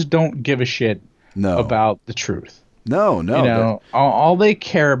Republicans don't give a shit No. about the truth. No. All they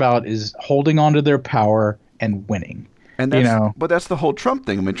care about is holding on to their power and winning. And but that's the whole Trump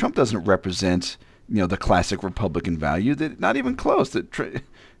thing. I mean, Trump doesn't represent the classic Republican value. That not even close.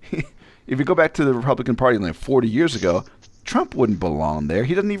 If you go back to the Republican Party like 40 years ago, Trump wouldn't belong there.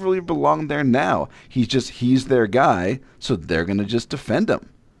 He doesn't even really belong there now. He's their guy, so they're going to just defend him.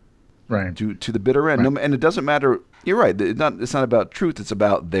 Right. To the bitter end. Right. And it doesn't matter. You're right. It's not about truth. It's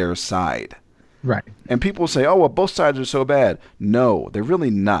about their side. Right. And people say, oh, well, both sides are so bad. No, they're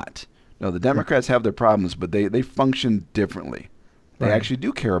really not. No, the Democrats have their problems, but they function differently. They actually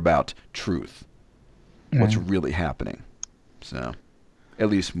do care about truth, what's really happening. So,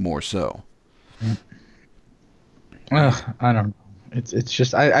 at least more so. I don't know. It's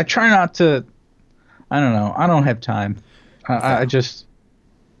just I try not to. I don't know. I don't have time. I've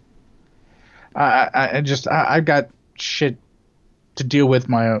got shit to deal with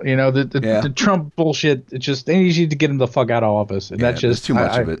my own. The Trump bullshit. It's just they need to get him the fuck out of office, and that's just too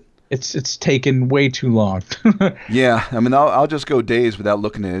much of it. It's taken way too long. Yeah, I mean, I'll just go days without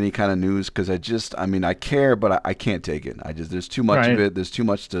looking at any kind of news because I care, but I can't take it. There's too much of it. There's too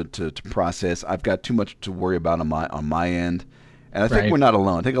much to process. I've got too much to worry about on my end, and I think we're not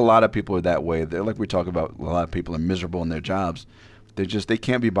alone. I think a lot of people are that way. They're like we talk about. A lot of people are miserable in their jobs. They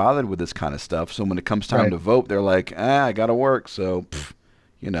can't be bothered with this kind of stuff. So when it comes time to vote, they're like, I gotta work. So,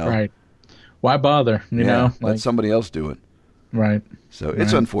 Right. Why bother? Let somebody else do it. Right. So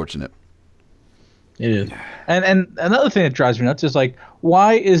it's unfortunate. It is. And another thing that drives me nuts is like,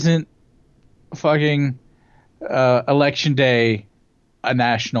 why isn't fucking Election Day a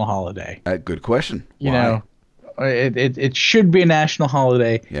national holiday? Good question. It should be a national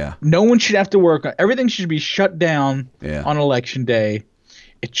holiday. Yeah. No one should have to work. Everything should be shut down on Election Day.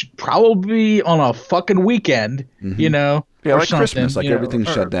 It should probably be on a fucking weekend, Yeah, like Christmas, like everything's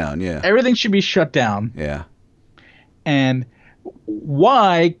shut down. Yeah. Everything should be shut down. Yeah. And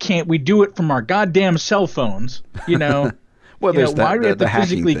why can't we do it from our goddamn cell phones? Well, there's why do we have to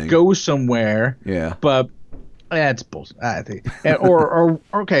physically go somewhere? Yeah. But it's bullshit. I think.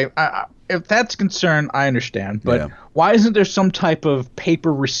 Okay, if that's concerned, I understand. But why isn't there some type of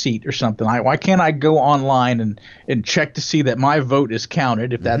paper receipt or something? Why can't I go online and check to see that my vote is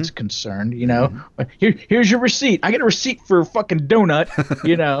counted? If that's concerned, here's your receipt. I get a receipt for a fucking donut.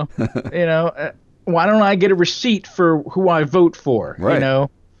 Why don't I get a receipt for who I vote for? Right.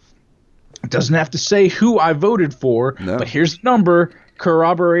 It doesn't have to say who I voted for, but here's a number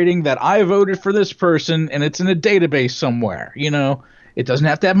corroborating that I voted for this person, and it's in a database somewhere. It doesn't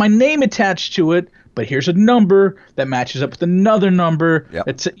have to have my name attached to it, but here's a number that matches up with another number. Yep.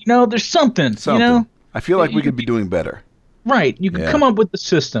 It's there's something. I feel like we could be doing better. Right. You could come up with the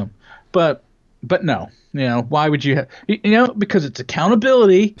system, but no. Why would you have? Because it's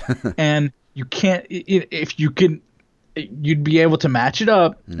accountability, and you can't. If you can, you'd be able to match it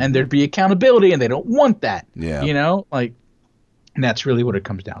up, and there'd be accountability, and they don't want that. Yeah. And that's really what it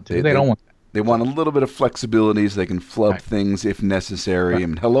comes down to. They don't want that. They want a little bit of flexibility so they can flub things if necessary. I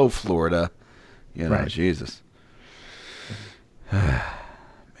mean, hello, Florida. Jesus. Man.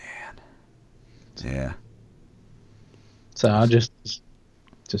 Yeah. So I just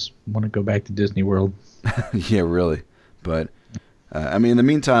want to go back to Disney World. Yeah, really. But, in the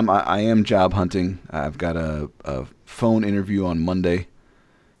meantime, I am job hunting. I've got a phone interview on Monday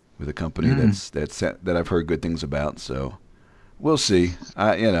with a company that I've heard good things about. So we'll see.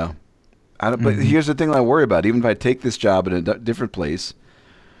 But here's the thing I worry about. Even if I take this job in a different place,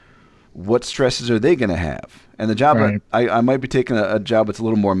 what stresses are they going to have? And the job, I might be taking a job that's a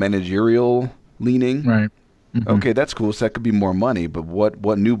little more managerial leaning. Right. Okay, that's cool. So that could be more money. But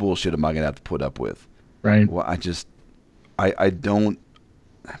what new bullshit am I going to have to put up with? Right. Well, I don't.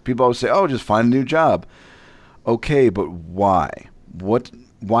 People always say, "Oh, just find a new job." Okay, but why?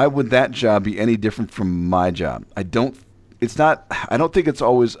 Why would that job be any different from my job? I don't think it's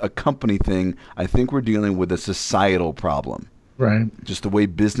always a company thing. I think we're dealing with a societal problem. Right. Just the way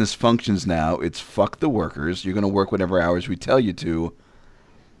business functions now, it's fuck the workers. You're going to work whatever hours we tell you to.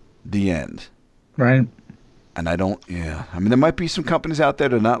 The end. Right. And I don't, there might be some companies out there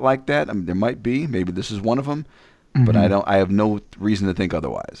that are not like that. There might be. Maybe this is one of them. But I have no reason to think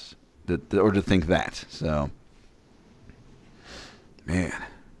otherwise. Or to think that. So, man.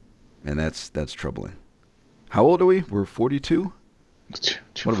 And that's troubling. How old are we? We're 42? What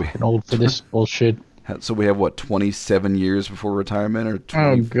are we? Old for this bullshit. So we have what, 27 years before retirement, or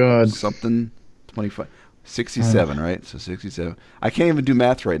Oh 20 God. something, 25, 67, right? So 67. I can't even do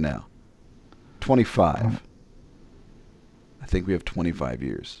math right now. 25. I think we have 25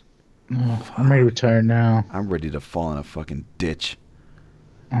 years. Oh, I'm ready to retire now. I'm ready to fall in a fucking ditch.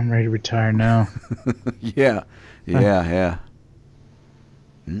 I'm ready to retire now. Yeah.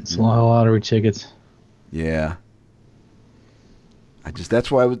 It's a lot of lottery tickets. Yeah. That's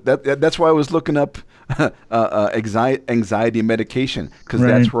why I was looking up anxiety medication, because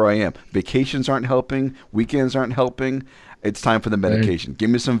that's where I am. Vacations aren't helping. Weekends aren't helping. It's time for the medication. Give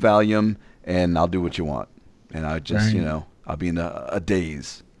me some Valium, and I'll do what you want. And I just, I'll be in a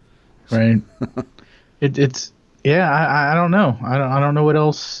daze. Right. It's I don't know. I don't know what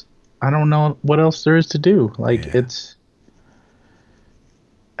else. I don't know what else there is to do. It's.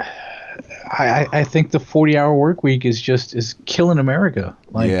 I think the 40-hour work week is killing America.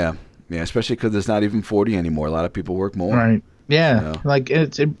 Yeah, especially because it's not even 40 anymore. A lot of people work more. Right. Yeah,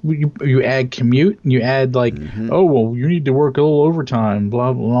 you add commute, and you add oh well, you need to work a little overtime,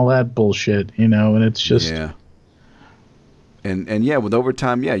 blah blah, all that bullshit, and it's just And with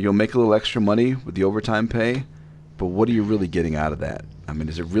overtime, you'll make a little extra money with the overtime pay, but what are you really getting out of that? I mean,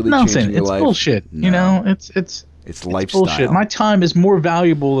 is it really changing your life? It's bullshit. No. It's lifestyle. Bullshit. My time is more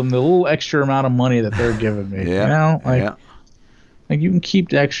valuable than the little extra amount of money that they're giving me. Like you can keep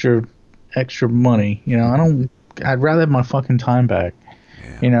the extra money. I'd rather have my fucking time back.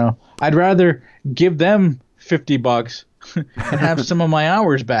 Yeah. I'd rather give them $50 and have some of my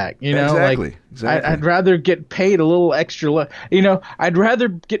hours back. Exactly. I'd rather get paid a little extra. I'd rather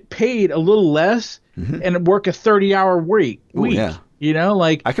get paid a little less and work a 30-hour week. Yeah.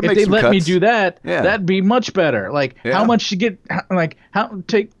 If they let me do that, that'd be much better. How much you get?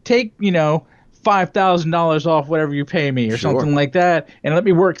 Take $5,000 off whatever you pay me, or something like that, and let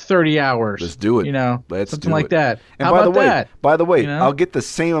me work 30 hours. Let's do it. Let's something like that. And How about that? By the way, I'll get the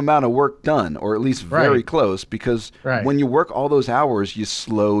same amount of work done, or at least very close, because when you work all those hours, you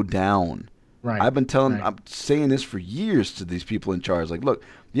slow down. Right. I'm saying this for years to these people in charge. Look,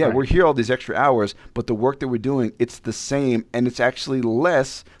 we're here all these extra hours, but the work that we're doing, it's the same, and it's actually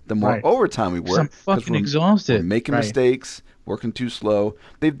less the more overtime we work. I'm fucking exhausted. We're making mistakes, working too slow.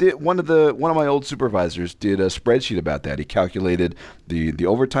 One of my old supervisors did a spreadsheet about that. He calculated the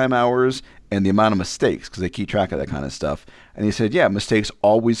overtime hours and the amount of mistakes, because they keep track of that kind of stuff. And he said, mistakes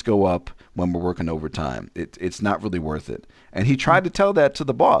always go up when we're working overtime. It's not really worth it. And he tried to tell that to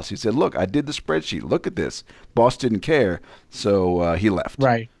the boss. He said, look, I did the spreadsheet. Look at this. Boss didn't care, so he left.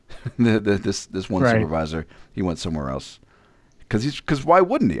 Right. This one supervisor, he went somewhere else. Because why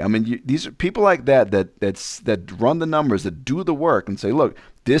wouldn't he? I mean, these are people like that run the numbers, that do the work, and say, look,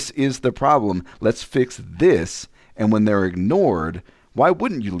 this is the problem. Let's fix this. And when they're ignored, why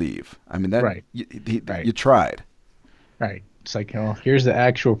wouldn't you leave? I mean, you tried. Right. It's here's the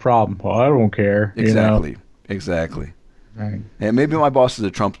actual problem. Well, I don't care. Exactly. Right. And maybe my boss is a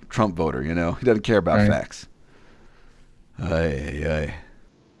Trump voter. He doesn't care about facts. I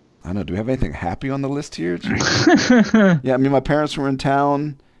don't know. Do we have anything happy on the list here? Yeah, I mean, my parents were in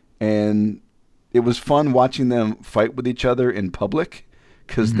town, and it was fun watching them fight with each other in public,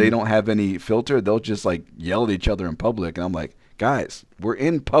 because they don't have any filter. They'll just yell at each other in public, and I'm like, guys, we're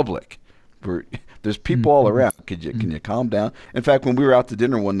in public. There's people all around. Can you calm down? In fact, when we were out to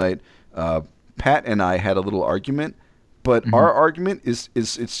dinner one night, Pat and I had a little argument, but our argument is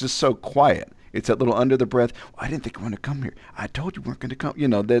it's just so quiet. It's that little under the breath, I didn't think you were going to come here. I told you weren't going to come.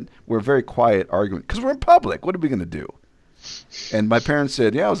 That we're a very quiet argument, because we're in public. What are we going to do? And my parents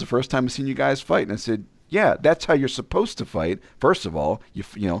said, it was the first time I've seen you guys fight. And I said, that's how you're supposed to fight. First of all, you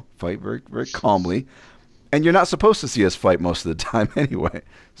fight very, very calmly. And you're not supposed to see us fight most of the time anyway.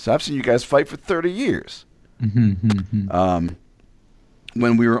 So I've seen you guys fight for 30 years. When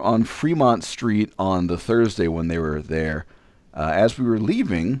we were on Fremont Street on the Thursday when they were there, as we were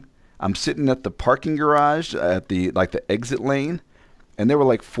leaving, I'm sitting at the parking garage at the exit lane, and there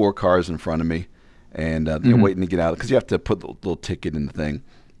were 4 cars in front of me, and waiting to get out, because you have to put the little ticket in the thing.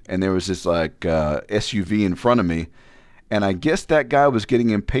 And there was this SUV in front of me, and I guess that guy was getting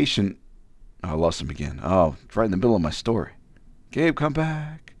impatient. Oh, I lost him again. Oh, it's right in the middle of my story. Gabe, come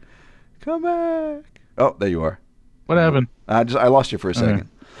back. Come back. Oh, there you are. What happened? I lost you for a second.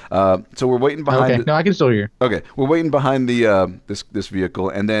 So we're waiting behind. Okay, no, I can still hear. Okay, we're waiting behind the this vehicle,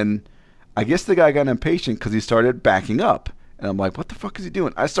 and then I guess the guy got impatient because he started backing up, and I'm like, what the fuck is he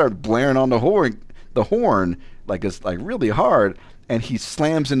doing? I started blaring on the horn, it's really hard, and he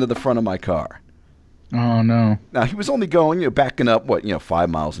slams into the front of my car. Oh no! Now he was only going, backing up 5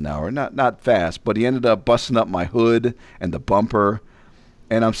 miles an hour, not fast, but he ended up busting up my hood and the bumper,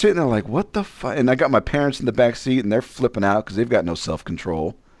 And I'm sitting there like, what the fuck? And I got my parents in the back seat, and they're flipping out because they've got no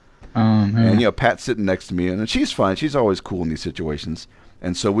self-control. And, you know, Pat's sitting next to me, and she's fine. She's always cool in these situations.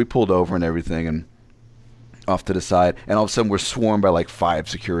 And so we pulled over and everything, and off to the side. And all of a sudden, we're swarmed by like 5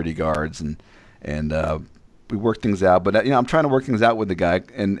 security guards, and we worked things out. But, you know, I'm trying to work things out with the guy.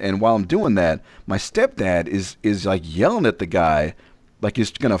 And while I'm doing that, my stepdad is like yelling at the guy like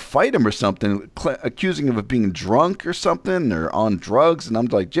he's going to fight him or something, accusing him of being drunk or something or on drugs. And I'm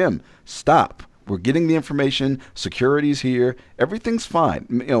like, Jim, stop. We're getting the information. Security's here. Everything's fine.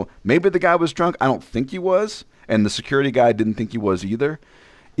 You know, maybe the guy was drunk. I don't think he was. And the security guy didn't think he was either.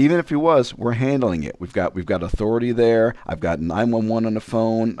 Even if he was, we're handling it. We've got authority there. I've got 911 on the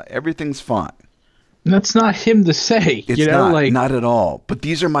phone. Everything's fine. That's not him to say. It's not at all. But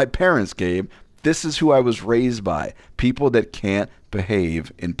these are my parents, Gabe. This is who I was raised by. People that can't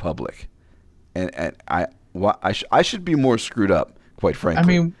behave in public. And I should be more screwed up, quite frankly. I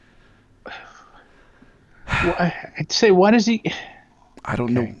mean, I'd say, why does he? I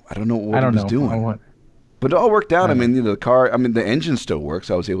don't know. I don't know what he was doing. But it all worked out. I mean, you know, the engine still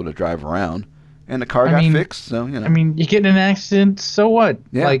works. I was able to drive around, and the car got fixed. So, you know. I mean, you get in an accident, so what?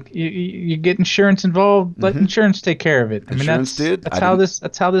 Yeah. Like you get insurance involved. Let insurance take care of it. I mean,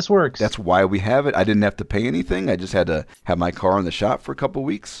 that's how this works. That's why we have it. I didn't have to pay anything. I just had to have my car in the shop for a couple of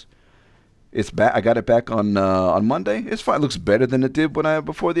weeks. It's back. I got it back on Monday. It's fine. It looks better than it did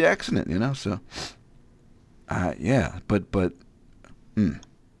before the accident. You know, so. Yeah, but.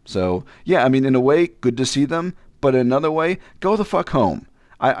 So, yeah, I mean, in a way, good to see them. But in another way, go the fuck home.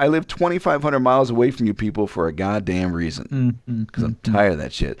 I live 2,500 miles away from you people for a goddamn reason. Because I'm tired of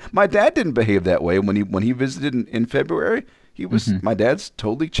that shit. My dad didn't behave that way when he visited in February. He was my dad's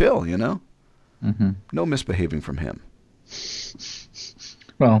totally chill, you know? No misbehaving from him.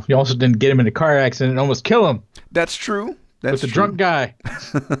 Well, you also didn't get him in a car accident and almost kill him. That's true. With the drunk guy.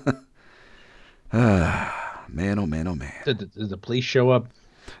 Man, oh man, oh man. Did the police show up?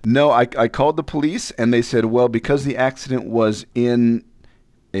 No, I called the police, and they said, well, because the accident was in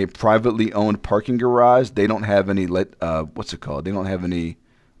a privately owned parking garage, they don't have any, what's it called? They don't have any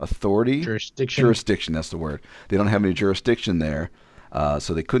authority? Jurisdiction, that's the word. They don't have any jurisdiction there,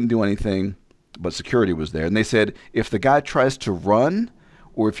 so they couldn't do anything, but security was there. And they said, if the guy tries to run,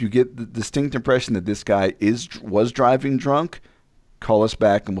 or if you get the distinct impression that this guy was driving drunk, call us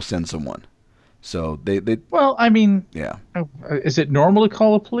back and we'll send someone. So they well, I mean, yeah. Is it normal to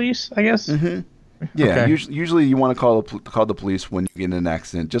call the police, I guess? Yeah, Okay. usually you want to call the police when you get in an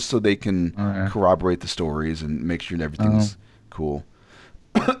accident, just so they can corroborate the stories and make sure everything's cool.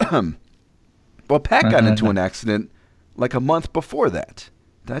 Well, Pat got into an accident like a month before that.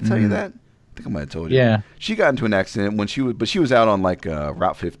 Did I tell you that? I think I might have told you. Yeah. She got into an accident when she was out on like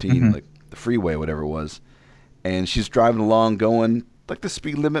Route 15, like the freeway, whatever it was, and she's driving along, going like the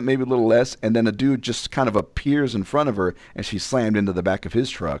speed limit, maybe a little less, and then a dude just kind of appears in front of her, and she slammed into the back of his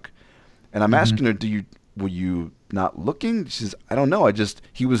truck. And I'm asking her, were you not looking? She says, I don't know.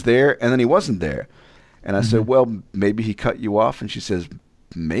 He was there, and then he wasn't there. And I said, well, maybe he cut you off. And she says,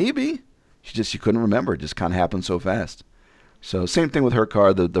 maybe. She couldn't remember. It just kind of happened so fast. So same thing with her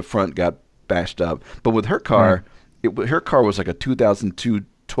car. The front got bashed up. But with her car, her car was like a 2002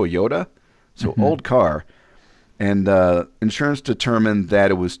 Toyota, so old car. And insurance determined that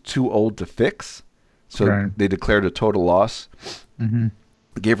it was too old to fix, so they declared a total loss.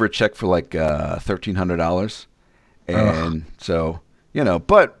 Gave her a check for like $1,300, and so you know,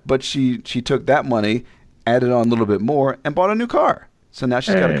 but she took that money, added on a little bit more, and bought a new car. So now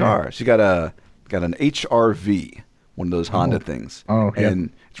she's got a car. She got an HR-V, one of those Honda things,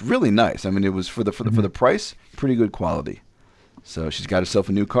 and it's really nice. I mean, it was for the price, pretty good quality. So she's got herself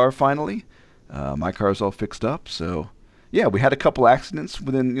a new car finally. My car's all fixed up, so yeah, we had a couple accidents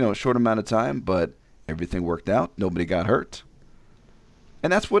within a short amount of time, but everything worked out. Nobody got hurt,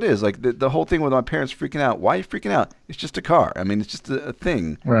 and that's what it is. Like the whole thing with my parents freaking out. Why are you freaking out? It's just a car. I mean, it's just a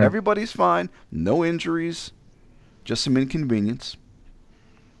thing. Right. Everybody's fine. No injuries, just some inconvenience.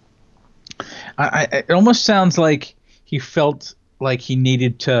 It almost sounds like he felt like he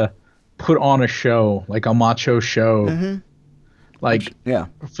needed to put on a show, like a macho show. Like,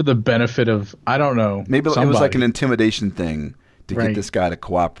 for the benefit of, I don't know, maybe somebody. It was like an intimidation thing to get this guy to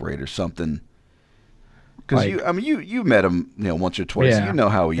cooperate or something. Because you met him once or twice. You know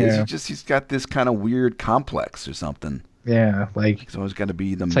how he is. He's got this kind of weird complex or something. Yeah, like he's always got to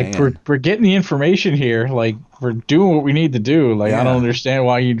be the man. Like we're getting the information here. Like we're doing what we need to do. Like I don't understand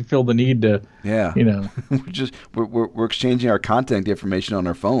why you feel the need to. Yeah. We're exchanging our contact information on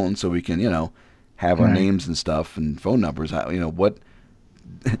our phone so we can have our names and stuff and phone numbers. What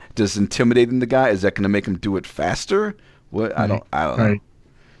does intimidating the guy, is that going to make him do it faster? What I don't know.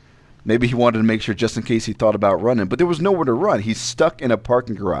 Maybe he wanted to make sure just in case he thought about running, but there was nowhere to run. He's stuck in a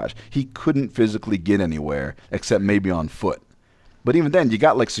parking garage. He couldn't physically get anywhere except maybe on foot. But even then, you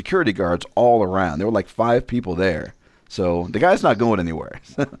got like security guards all around. There were like 5 people there. So the guy's not going anywhere.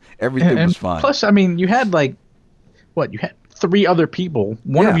 Everything was fine. Plus, I mean, you had like, what? You had 3 other people.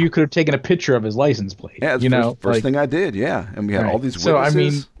 One of you could have taken a picture of his license plate. Yeah, that's the first thing I did. Yeah, and we had all these witnesses. So I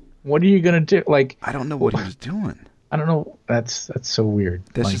mean, what are you gonna do? Like, I don't know what he was doing. I don't know. That's so weird.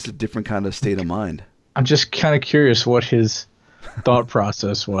 That's just a different kind of state of mind. I'm just kind of curious what his thought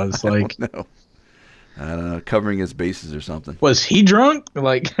process was. Like, I don't know, covering his bases or something. Was he drunk?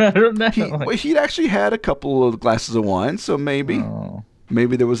 Like, I don't know. He'd actually had a couple of glasses of wine, so maybe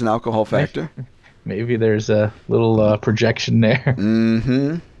there was an alcohol factor. Maybe there's a little projection there.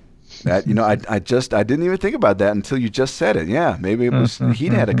 Mm-hmm. That I didn't even think about that until you just said it. Yeah, maybe it was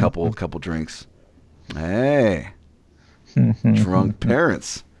he'd had a couple drinks. Hey, drunk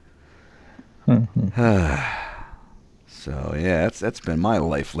parents. So yeah, that's been my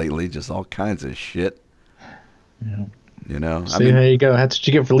life lately. Just all kinds of shit. Yeah. See, there you go. That's what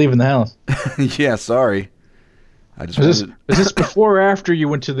you get for leaving the house. Yeah, sorry. Was this before or after you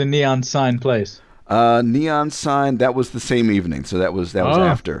went to the neon sign place? Neon sign. That was the same evening. So that was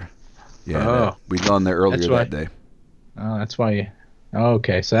after. Yeah, we'd gone there earlier that day. Oh, that's why you.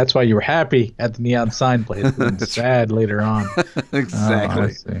 Okay, so that's why you were happy at the neon sign place and sad later on.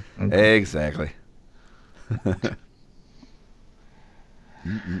 Exactly. Okay. Exactly.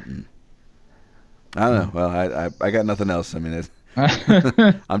 I don't know. Well, I got nothing else. I mean,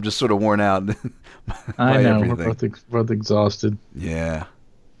 I'm just sort of worn out. I know. Everything. We're both exhausted. Yeah.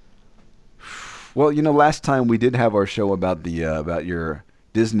 Well, last time we did have our show about about your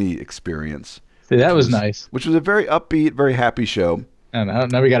Disney experience. See, that was nice. Which was a very upbeat, very happy show. I know.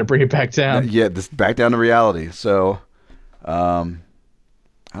 Now we got to bring it back down. Yeah, back down to reality. So, I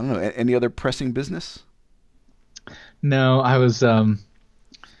don't know. Any other pressing business? No, I was.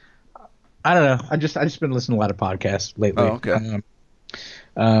 I don't know. I just been listening to a lot of podcasts lately. Oh,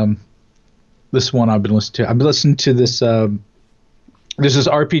 okay. This one I've been listening to. I've been listening to this. There's this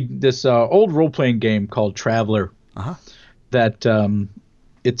old role playing game called Traveler. That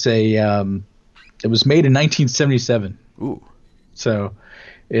it's it was made in 1977. Ooh. So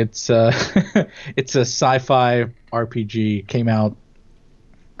it's it's a sci-fi RPG. Came out,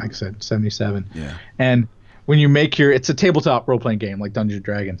 like I said, 77. Yeah. And when you make it's a tabletop role-playing game like Dungeons and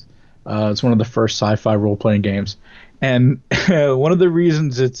Dragons. It's one of the first sci-fi role-playing games. And one of the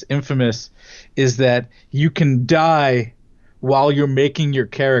reasons it's infamous is that you can die while you're making your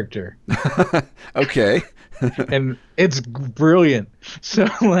character. Okay. And it's brilliant. So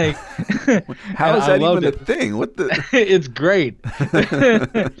like, how is that even a thing? What the? It's great.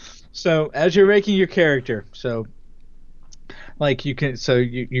 So as you're making your character, so like you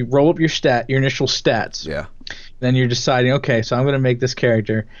roll up your initial stats. Yeah. Then you're deciding, okay, so I'm going to make this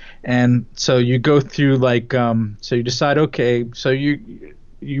character, and so you go through like, so you decide, okay, so you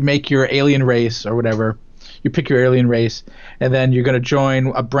make your alien race or whatever. You pick your alien race, and then you're going to join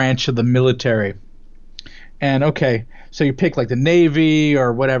a branch of the military. And okay, so you pick like the Navy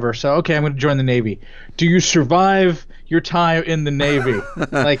or whatever. So okay, I'm going to join the Navy. Do you survive your time in the Navy?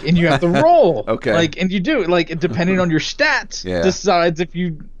 Like, and you have to roll. Okay. Like, and you do like depending on your stats, decides if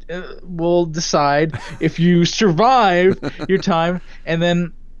you will decide if you survive your time, and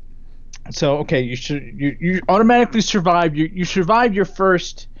then so okay, you automatically survive. You survive your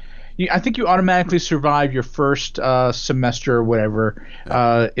first. I think you automatically survive your first semester or whatever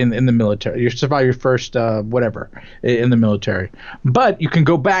in the military. You survive your first whatever in the military, but you can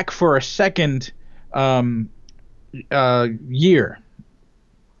go back for a second year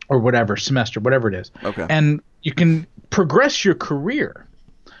or whatever semester, whatever it is. Okay. And you can progress your career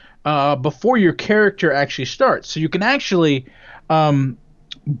before your character actually starts. So you can actually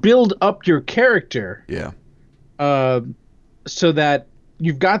build up your character. Yeah. So that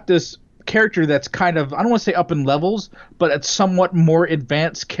you've got this character that's kind of, I don't want to say up in levels, but it's somewhat more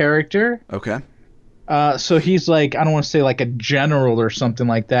advanced character. Okay. So he's like, I don't want to say like a general or something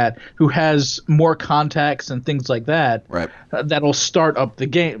like that, who has more contacts and things like that. Right. That'll start up the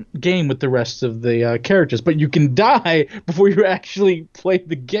game with the rest of the characters. But you can die before you actually play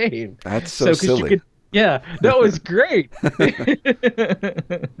the game. That's so silly. Yeah, no, it's great.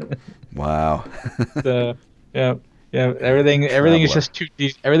 Wow. Yeah. Yeah, everything is just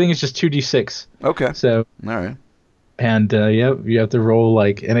 2D. Everything is just 2d6. Okay. So all right. And you have to roll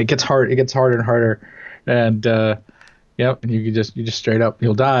like, and it gets hard. It gets harder and harder, and and you just straight up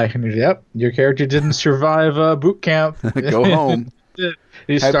you'll die. And your character didn't survive boot camp. Go home.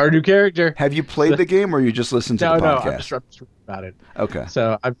 You start a new character. Have you played the game, or you just listened to the podcast? I'm just reading about it. Okay.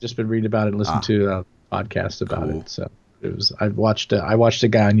 So I've just been reading about it and listening to a podcast about it. So it was. I watched a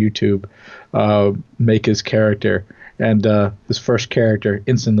guy on YouTube make his character, and his first character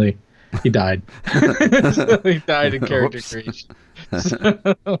instantly he died. So he died in character creation.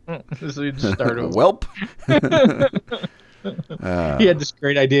 So he just started. Welp. He had this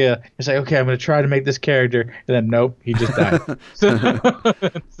great idea. He's like, okay, I'm going to try to make this character. And then, nope, he just died. So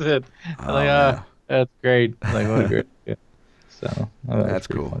that's it. That's great. Like, what a great idea. So, that's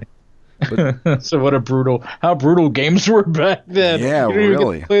cool. Funny. So how brutal games were back then. Yeah, you didn't really.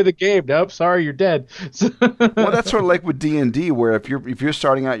 even get to play the game. Nope, sorry, you're dead. Well, that's sort of like with D&D, where if you're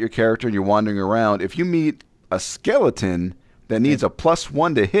starting out your character and you're wandering around, if you meet a skeleton that needs a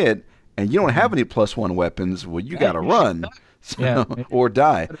 +1 to hit, and you don't have any +1 weapons, well, you got to run, or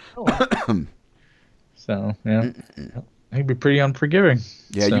die. So, yeah, he'd be pretty unforgiving.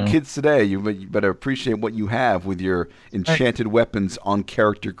 Yeah, so. You kids today, you better appreciate what you have with your enchanted weapons on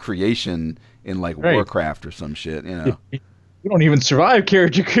character creation in like Warcraft or some shit. You know, you don't even survive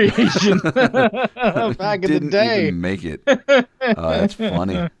character creation back in the day. Didn't even make it. Oh, that's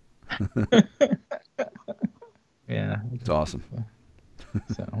funny. Yeah, it's awesome.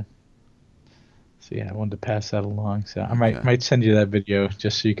 So yeah, I wanted to pass that along. So I might send you that video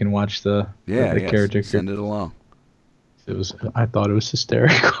just so you can watch the character. Send it along. I thought it was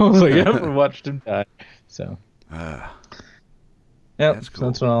hysterical. Like, I haven't watched him die. So that's cool. So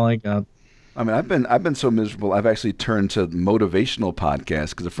that's what all I got. I mean, I've been so miserable. I've actually turned to motivational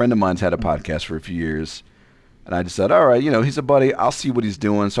podcasts because a friend of mine's had a podcast for a few years, and I just said, all right, he's a buddy. I'll see what he's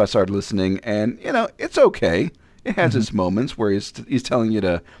doing. So I started listening, and it's okay. It has its moments where he's telling you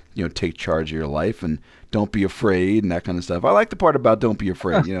to take charge of your life and don't be afraid and that kind of stuff. I like the part about don't be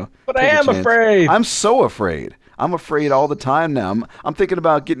afraid. But I am afraid. I'm so afraid. I'm afraid all the time now. I'm thinking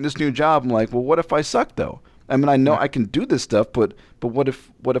about getting this new job. I'm like, well, what if I suck though? I mean, I know I can do this stuff, but what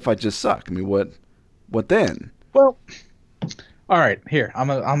if I just suck? I mean, what then? Well, all right. Here, I'm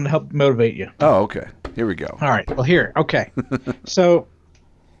gonna help motivate you. Oh, okay. Here we go. All right. Well, here. Okay. So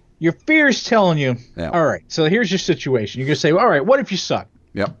your fear is telling you. Yeah. All right. So here's your situation. You're gonna say, all right, what if you suck?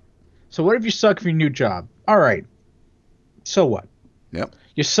 Yep. So what if you suck for your new job? All right. So what? Yep.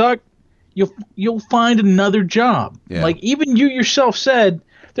 You suck. You'll find another job. Yeah. Like even you yourself said,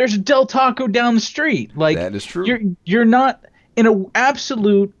 there's a Del Taco down the street. Like that is true. You're not in a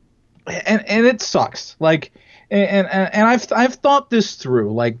absolute, and it sucks. Like and I've thought this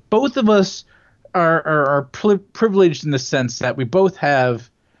through. Like both of us are privileged in the sense that we both have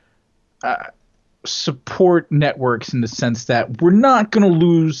support networks in the sense that we're not going to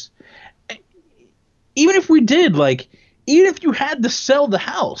lose. Even if we did, like, even if you had to sell the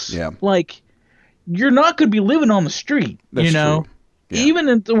house, like, you're not going to be living on the street, That's true. Yeah. Even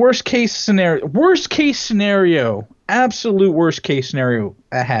in the worst case scenario, absolute worst case scenario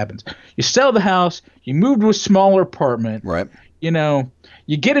that happens. You sell the house, you move to a smaller apartment, right? You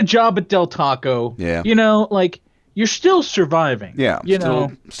get a job at Del Taco, like, you're still surviving. Yeah,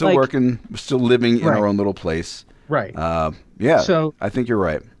 still like, working, still living in our own little place. Right. Yeah. So I think you're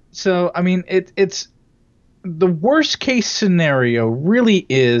right. So I mean, it's the worst case scenario really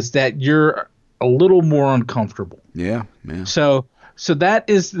is that you're a little more uncomfortable. Yeah. So that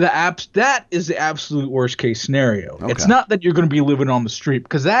is the absolute worst case scenario. Okay. It's not that you're going to be living on the street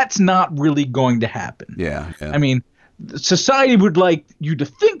because that's not really going to happen. Yeah. I mean, society would like you to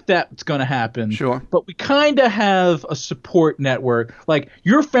think that's going to happen. Sure. But we kind of have a support network. Like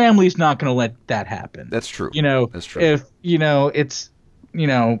your family's not going to let that happen. That's true. That's true. If it's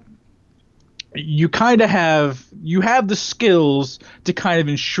you kind of have the skills to kind of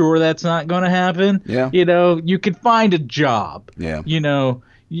ensure that's not going to happen. Yeah. You could find a job. Yeah.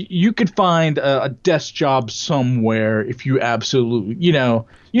 You could find a desk job somewhere if you absolutely,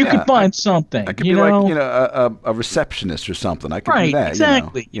 you could find something. I could be like, a receptionist or something. I could do that.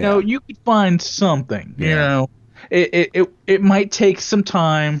 Exactly. You could find something. Yeah. It might take some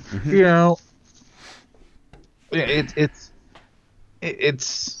time. Mm-hmm.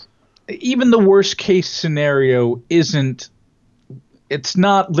 It's even the worst case scenario it's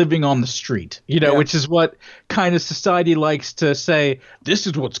not living on the street, which is what kind of society likes to say, this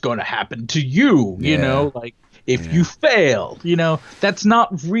is what's going to happen to you, like if you fail, that's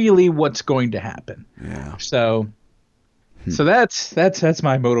not really what's going to happen. Yeah. So that's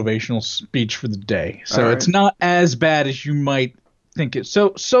my motivational speech for the day. So it's not as bad as you might think it.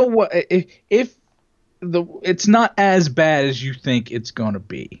 So what if it's not as bad as you think it's going to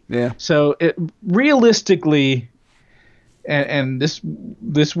be. Yeah. So realistically, and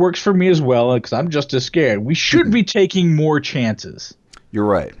this works for me as well because I'm just as scared. We should be taking more chances. You're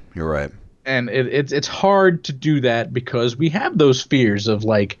right. You're right. And it's hard to do that because we have those fears of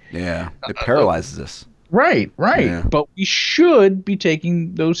like, Yeah, it paralyzes us. right, Yeah. but we should be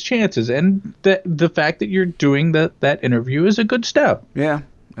taking those chances, and the fact that you're doing that interview is a good step. Yeah,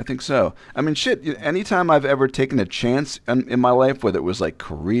 I think so. I mean, shit, anytime I've ever taken a chance in my life, whether it was like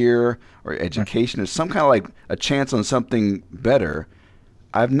career or education or some kind of like a chance on something better,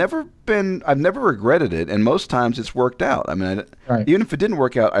 I've never regretted it, and most times it's worked out. I mean, Right. even if it didn't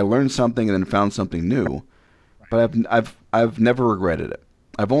work out, I learned something and then found something new. But I've never regretted it.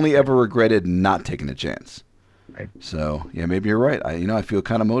 I've only ever regretted not taking a chance. Right. So yeah, maybe you're right. I feel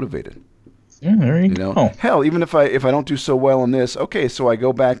kind of motivated. Yeah, there you You know, go. hell, even if I don't do so well in this, okay, so I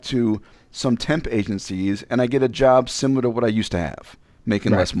go back to some temp agencies and I get a job similar to what I used to have,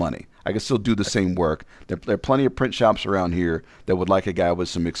 making Right. less money. I can still do the same work. There are plenty of print shops around here that would like a guy with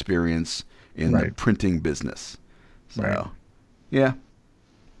some experience in the Right. printing business. So, Right. yeah.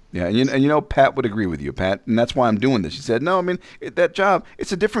 Yeah, and you know, Pat would agree with you, Pat, and that's why I'm doing this. She said, "No, I mean that job.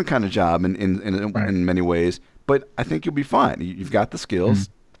 It's a different kind of job Right. in many ways, but I think you'll be fine. You've got the skills.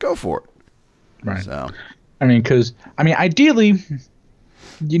 Go for it." Right. So, I mean, because ideally,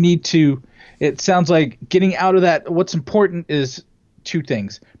 you need to. It sounds like getting out of that. What's important is two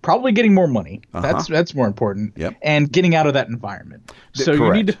things: probably getting more money. Uh-huh. That's more important. Yep. And getting out of that environment. So you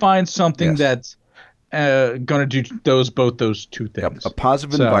correct. need to find something Yes. that's going to do both those two things. a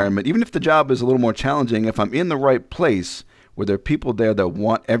positive So- environment, even if the job is a little more challenging, if I'm in the right place where there are people there that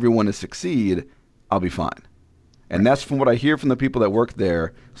want everyone to succeed, I'll be fine. And that's from what I hear from the people that work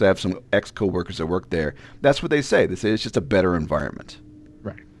there, because I have some ex-coworkers that work there. That's what they say. They say it's just a better environment.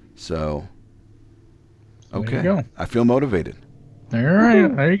 Right. So, There okay. you go. I feel motivated. All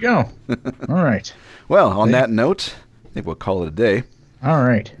right. There you go. All right. Well, on that note, I think we'll call it a day. All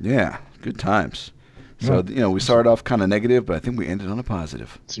right. Yeah, good times. So, we started off kind of negative, but I think we ended on a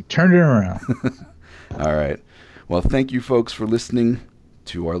positive. So you turned it around. All right. Well, thank you folks for listening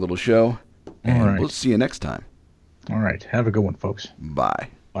to our little show. And right. we'll see you next time. All right. Have a good one, folks. Bye.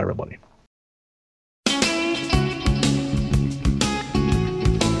 Bye, everybody.